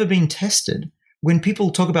it's never been tested. When people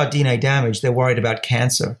talk about DNA damage, they're worried about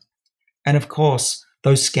cancer. And of course,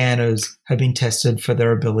 those scanners have been tested for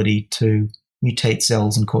their ability to mutate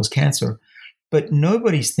cells and cause cancer. But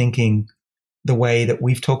nobody's thinking the way that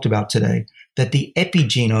we've talked about today, that the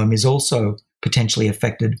epigenome is also potentially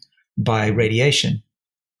affected by radiation.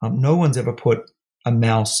 No one's ever put a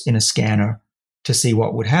mouse in a scanner to see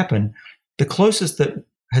what would happen. The closest that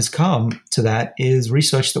has come to that is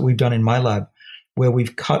research that we've done in my lab, where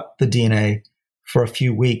we've cut the DNA for a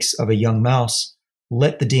few weeks of a young mouse,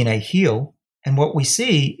 let the DNA heal, and what we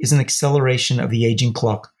see is an acceleration of the aging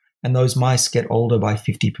clock, and those mice get older by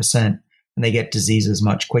 50%, and they get diseases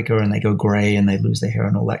much quicker, and they go gray, and they lose their hair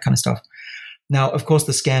and all that kind of stuff. Now, of course,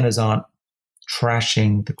 the scanners aren't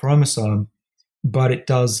trashing the chromosome, but it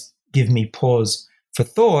does give me pause for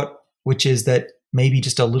thought, which is that maybe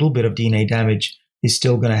just a little bit of DNA damage is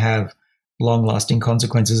still going to have long-lasting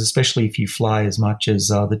consequences, especially if you fly as much as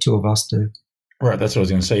the two of us do. Right, that's what I was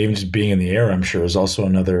going to say. Even just being in the air, I'm sure, is also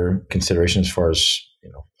another consideration as far as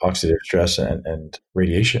oxidative stress and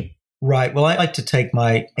radiation. Right. Well, I like to take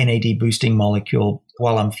my NAD boosting molecule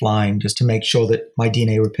while I'm flying just to make sure that my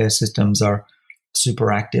DNA repair systems are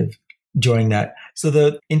super active during that. So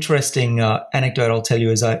the interesting anecdote I'll tell you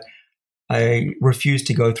is I refused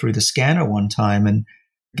to go through the scanner one time, and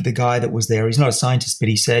the guy that was there, he's not a scientist, but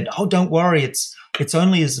he said, "Oh, don't worry, it's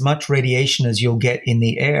only as much radiation as you'll get in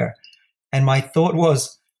the air." And my thought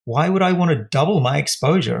was, why would I want to double my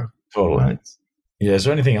exposure? Totally. Right? Yeah. Is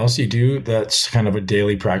there anything else you do that's kind of a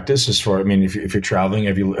daily practice as far? I mean, if you're traveling,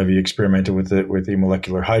 have you experimented with the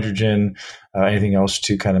molecular hydrogen? Anything else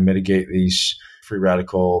to kind of mitigate these free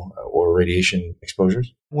radical or radiation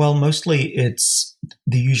exposures? Well, mostly it's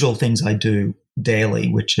the usual things I do daily,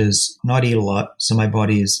 which is not eat a lot, so my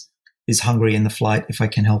body is hungry in the flight if I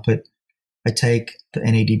can help it. I take the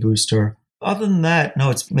NAD booster. Other than that, no,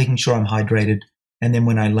 it's making sure I'm hydrated. And then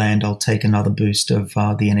when I land, I'll take another boost of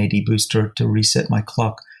the NAD booster to reset my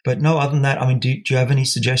clock. But no, other than that, I mean, do you have any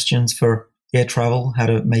suggestions for air travel, how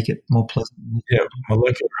to make it more pleasant. Yeah,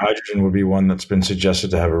 molecular hydrogen would be one that's been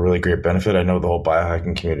suggested to have a really great benefit. I know the whole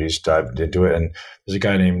biohacking community's dived into it. And there's a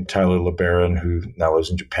guy named Tyler LeBaron who now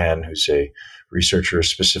lives in Japan, who's a researcher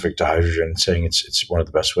specific to hydrogen, saying it's one of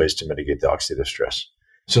the best ways to mitigate the oxidative stress.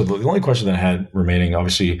 So the only question that I had remaining,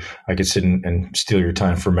 obviously, I could sit and steal your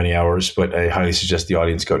time for many hours, but I highly suggest the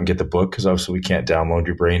audience go out and get the book because obviously we can't download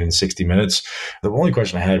your brain in 60 minutes. The only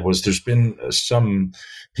question I had was there's been some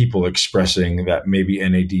people expressing that maybe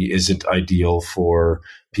NAD isn't ideal for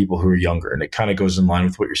people who are younger. And it kind of goes in line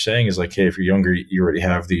with what you're saying is like, hey, if you're younger, you already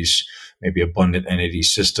have these maybe abundant NAD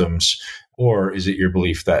systems, or is it your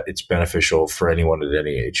belief that it's beneficial for anyone at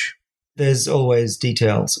any age? There's always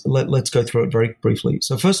details. Let's go through it very briefly.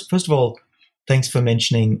 So first of all, thanks for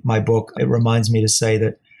mentioning my book. It reminds me to say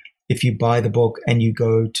that if you buy the book and you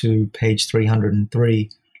go to page 303,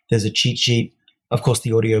 there's a cheat sheet. Of course,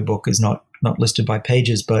 the audiobook is not listed by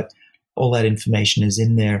pages, but all that information is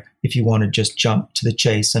in there if you want to just jump to the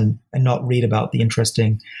chase and not read about the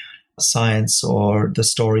interesting science or the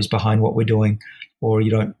stories behind what we're doing, or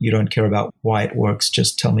you don't care about why it works.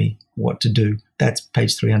 Just tell me what to do. That's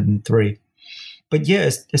page 303. But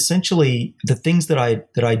yes, essentially the things that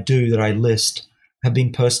I do, that I list, have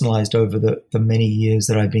been personalized over the many years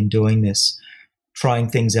that I've been doing this, trying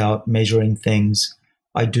things out, measuring things.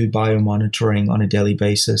 I do biomonitoring on a daily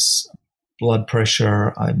basis. Blood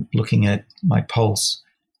pressure, I'm looking at my pulse,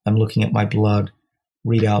 I'm looking at my blood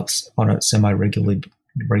readouts on a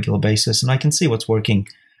semi-regular basis, and I can see what's working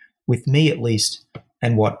with me at least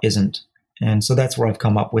and what isn't. And so that's where I've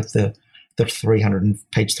come up with the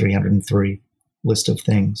page 303 list of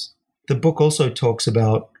things. The book also talks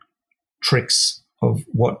about tricks of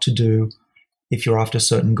what to do if you're after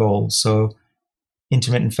certain goals. So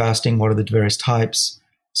intermittent fasting, what are the various types?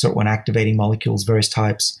 SIRT1 activating molecules, various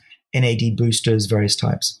types. NAD boosters, various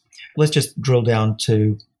types. Let's just drill down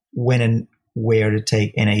to when and where to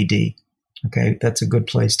take NAD. Okay, that's a good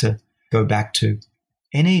place to go back to.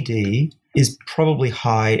 NAD is probably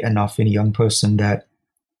high enough in a young person that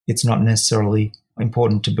it's not necessarily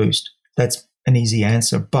important to boost. That's an easy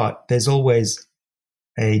answer, but there's always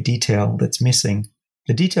a detail that's missing.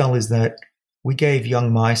 The detail is that we gave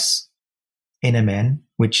young mice NMN,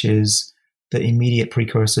 which is the immediate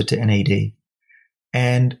precursor to NAD.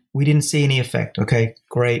 And we didn't see any effect. Okay,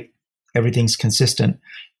 great. Everything's consistent.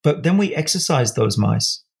 But then we exercised those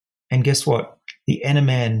mice. And guess what? The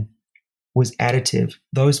NMN was additive.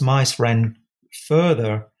 Those mice ran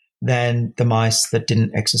further than the mice that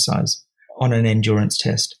didn't exercise on an endurance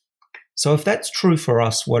test. So if that's true for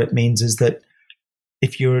us, what it means is that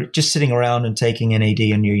if you're just sitting around and taking NAD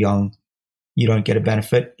and you're young, you don't get a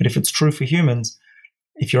benefit. But if it's true for humans,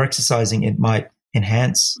 if you're exercising, it might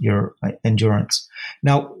enhance your endurance.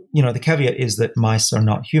 Now, the caveat is that mice are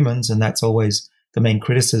not humans, and that's always the main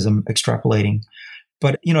criticism, extrapolating.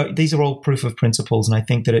 But, these are all proof of principles, and I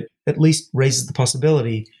think that it at least raises the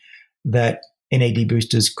possibility that NAD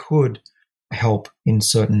boosters could help in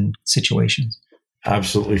certain situations.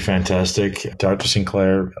 Absolutely fantastic. Dr.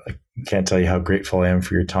 Sinclair, I can't tell you how grateful I am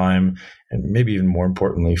for your time, and maybe even more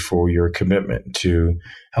importantly, for your commitment to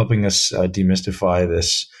helping us demystify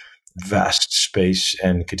this vast space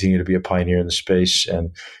and continue to be a pioneer in the space.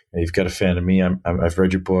 And you've got a fan of me. I've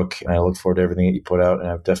read your book, and I look forward to everything that you put out. And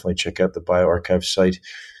I'll definitely check out the BioArchive site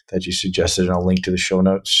that you suggested, and I'll link to the show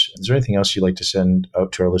notes. Is there anything else you'd like to send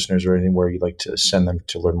out to our listeners, or anything where you'd like to send them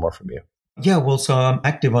to learn more from you? Yeah, well, so I'm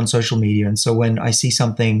active on social media. And so when I see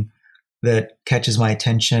something that catches my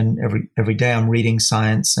attention every day, I'm reading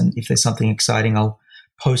science. And if there's something exciting, I'll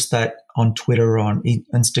post that on Twitter or on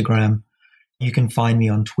Instagram. You can find me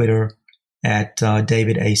on Twitter at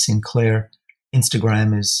David A. Sinclair.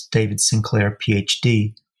 Instagram is David Sinclair,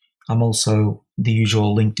 PhD. I'm also the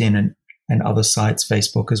usual LinkedIn and other sites,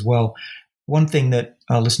 Facebook as well. One thing that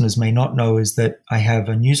our listeners may not know is that I have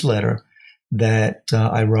a newsletter that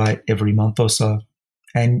I write every month or so,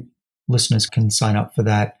 and listeners can sign up for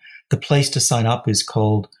that. The place to sign up is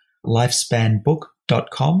called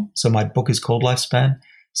lifespanbook.com. So my book is called Lifespan,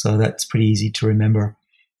 so that's pretty easy to remember.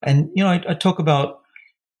 And, I talk about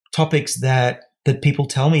topics that people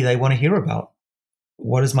tell me they want to hear about.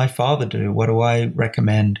 What does my father do? What do I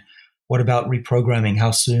recommend? What about reprogramming?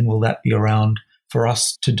 How soon will that be around for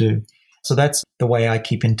us to do? So that's the way I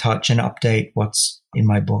keep in touch and update what's in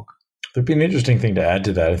my book. There'd be an interesting thing to add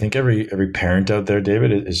to that. I think every parent out there,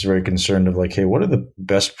 David, is very concerned of like, hey, what are the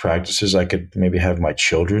best practices I could maybe have my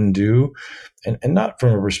children do? And not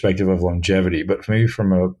from a perspective of longevity, but maybe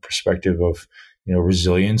from a perspective of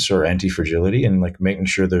resilience or anti-fragility, and like making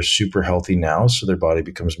sure they're super healthy now so their body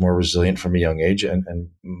becomes more resilient from a young age and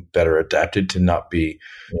better adapted to not be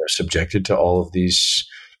subjected to all of these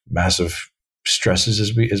massive stresses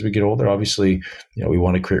as we get older. Obviously, we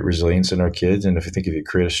want to create resilience in our kids. And if you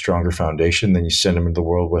create a stronger foundation, then you send them into the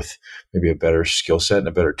world with maybe a better skill set and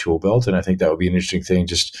a better tool belt. And I think that would be an interesting thing.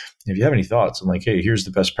 Just if you have any thoughts, I'm like, hey, here's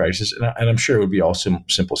the best practices. And I'm sure it would be all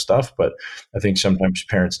simple stuff, but I think sometimes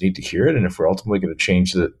parents need to hear it. And if we're ultimately going to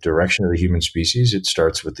change the direction of the human species, it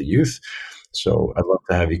starts with the youth. So I'd love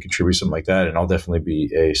to have you contribute something like that. And I'll definitely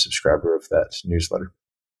be a subscriber of that newsletter.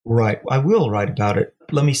 Right. I will write about it.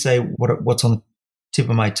 Let me say what's on the tip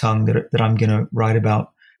of my tongue that I'm going to write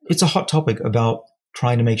about. It's a hot topic about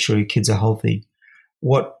trying to make sure your kids are healthy.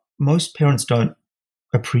 What most parents don't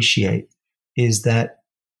appreciate is that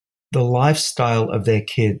the lifestyle of their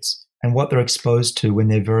kids and what they're exposed to when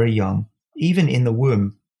they're very young, even in the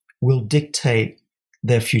womb, will dictate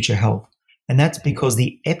their future health. And that's because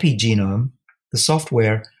the epigenome, the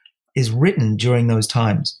software, is written during those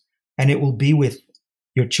times, and it will be with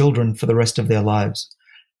your children for the rest of their lives.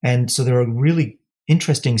 And so there are really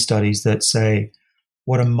interesting studies that say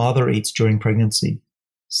what a mother eats during pregnancy,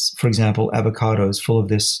 for example, avocados full of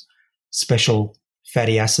this special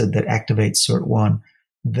fatty acid that activates SIRT1,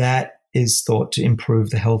 that is thought to improve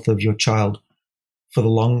the health of your child for the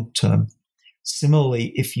long term.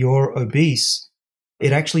 Similarly, if you're obese,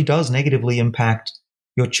 it actually does negatively impact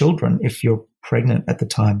your children if you're pregnant at the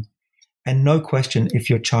time. And no question, if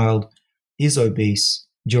your child is obese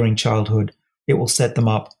during childhood, it will set them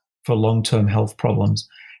up for long-term health problems.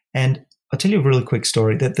 And I'll tell you a really quick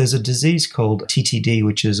story that there's a disease called TTD,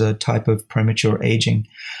 which is a type of premature aging.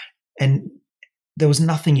 And there was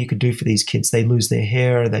nothing you could do for these kids. They lose their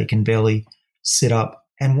hair, they can barely sit up.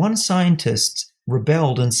 And one scientist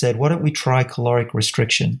rebelled and said, why don't we try caloric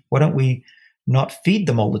restriction? Why don't we not feed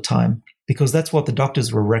them all the time? Because that's what the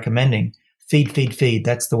doctors were recommending. Feed, feed, feed.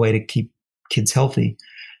 That's the way to keep kids healthy.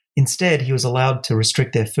 Instead, he was allowed to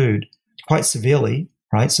restrict their food quite severely,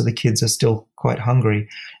 right? So the kids are still quite hungry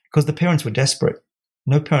because the parents were desperate.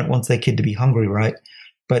 No parent wants their kid to be hungry, right?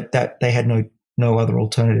 But that they had no other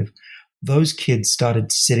alternative. Those kids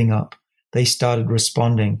started sitting up. They started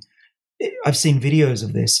responding. I've seen videos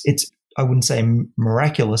of this. It's, I wouldn't say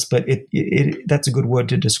miraculous, but that's a good word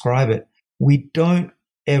to describe it. We don't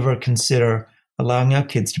ever consider allowing our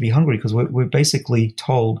kids to be hungry because we're basically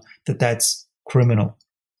told that that's criminal.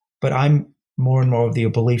 But I'm more and more of the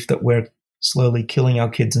belief that we're slowly killing our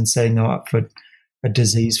kids and setting them up for a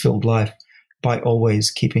disease-filled life by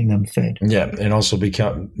always keeping them fed. Yeah, and also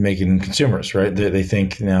making them consumers, right? They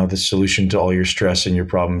think now the solution to all your stress and your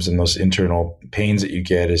problems and those internal pains that you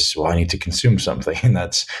get is, well, I need to consume something. And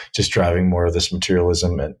that's just driving more of this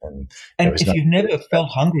materialism. And if you've never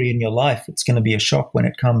felt hungry in your life, it's going to be a shock when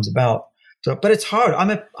it comes about. So, but it's hard.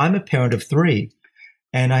 I'm a parent of 3,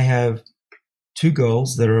 and I have 2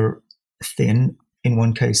 girls that are thin. In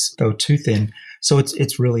one case, though, too thin. So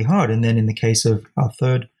it's really hard. And then in the case of our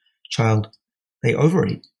 3rd child, they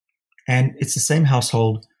overeat. And it's the same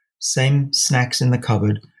household, same snacks in the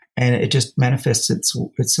cupboard, and it just manifests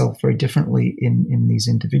itself very differently in these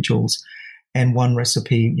individuals. And one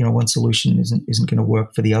recipe, one solution isn't going to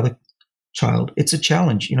work for the other child. It's a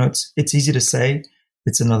challenge. It's easy to say.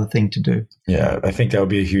 It's another thing to do. Yeah, I think that would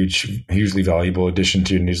be a hugely valuable addition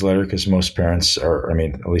to your newsletter because most parents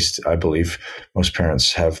at least I believe most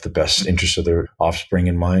parents have the best interest of their offspring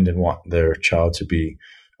in mind and want their child to be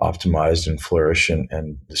optimized and flourish.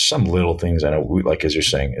 And some little things I know, like as you're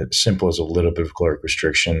saying, as simple as a little bit of caloric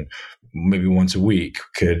restriction, maybe once a week,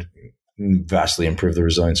 could vastly improve the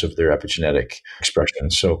resilience of their epigenetic expression.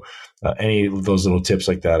 So any of those little tips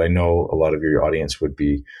like that, I know a lot of your audience would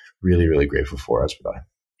be really, really grateful for, as would I.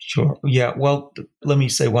 Sure. Yeah. Well, let me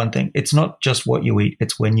say one thing. It's not just what you eat,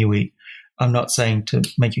 it's when you eat. I'm not saying to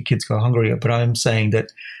make your kids go hungrier, but I'm saying that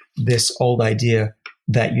this old idea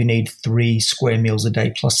that you need 3 square meals a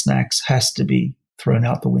day plus snacks has to be thrown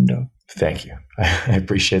out the window. Thank you. I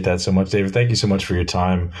appreciate that so much, David. Thank you so much for your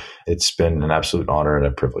time. It's been an absolute honor and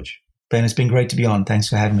a privilege. Ben, it's been great to be on. Thanks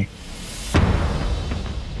for having me.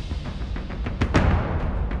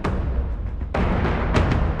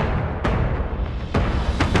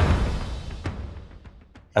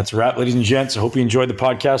 That's a wrap, ladies and gents. I hope you enjoyed the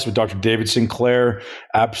podcast with Dr. David Sinclair.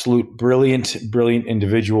 Absolute brilliant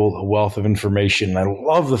individual, a wealth of information. And I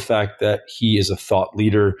love the fact that he is a thought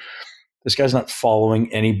leader. This guy's not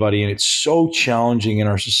following anybody. And it's so challenging in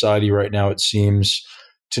our society right now, it seems,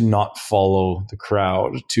 to not follow the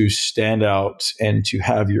crowd, to stand out and to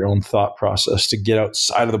have your own thought process, to get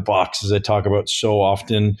outside of the box, as I talk about so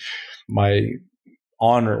often. My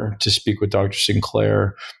honor to speak with Dr.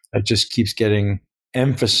 Sinclair. It just keeps getting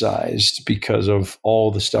emphasized because of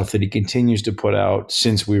all the stuff that he continues to put out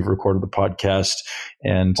since we've recorded the podcast.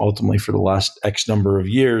 And ultimately, for the last X number of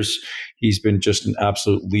years, he's been just an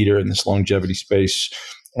absolute leader in this longevity space.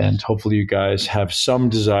 And hopefully you guys have some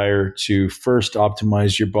desire to first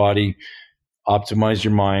optimize your body, optimize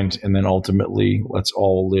your mind, and then ultimately let's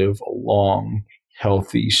all live a long,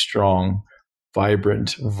 healthy, strong,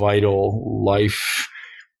 vibrant, vital life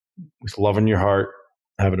with love in your heart.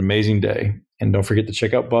 Have an amazing day. And don't forget to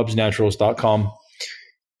check out bubsnaturals.com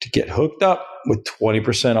to get hooked up with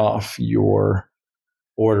 20% off your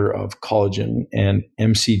order of collagen and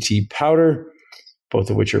MCT powder,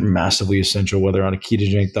 both of which are massively essential, whether on a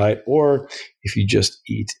ketogenic diet or if you just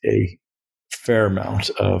eat a fair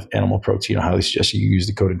amount of animal protein. I highly suggest you use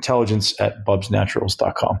the code INTELLIGENCE at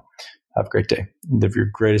bubsnaturals.com. Have a great day. Live your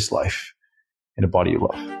greatest life in a body you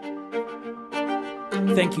love.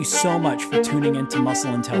 Thank you so much for tuning into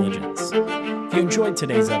Muscle Intelligence. If you enjoyed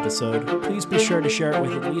today's episode, please be sure to share it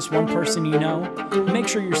with at least one person you know. Make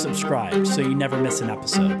sure you're subscribed so you never miss an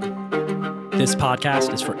episode. This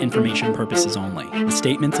podcast is for information purposes only. The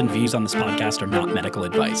statements and views on this podcast are not medical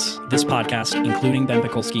advice. This podcast, including Ben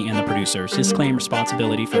Pekulski and the producers, disclaim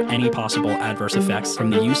responsibility for any possible adverse effects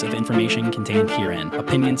from the use of information contained herein.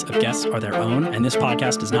 Opinions of guests are their own, and this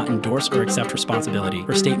podcast does not endorse or accept responsibility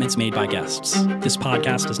for statements made by guests. This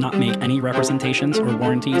podcast does not make any representations or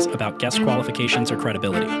warranties about guest qualifications or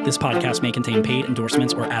credibility. This podcast may contain paid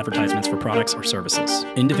endorsements or advertisements for products or services.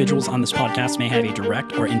 Individuals on this podcast may have a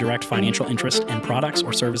direct or indirect financial interest in products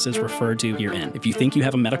or services referred to herein. If you think you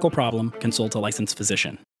have a medical problem, consult a licensed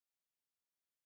physician.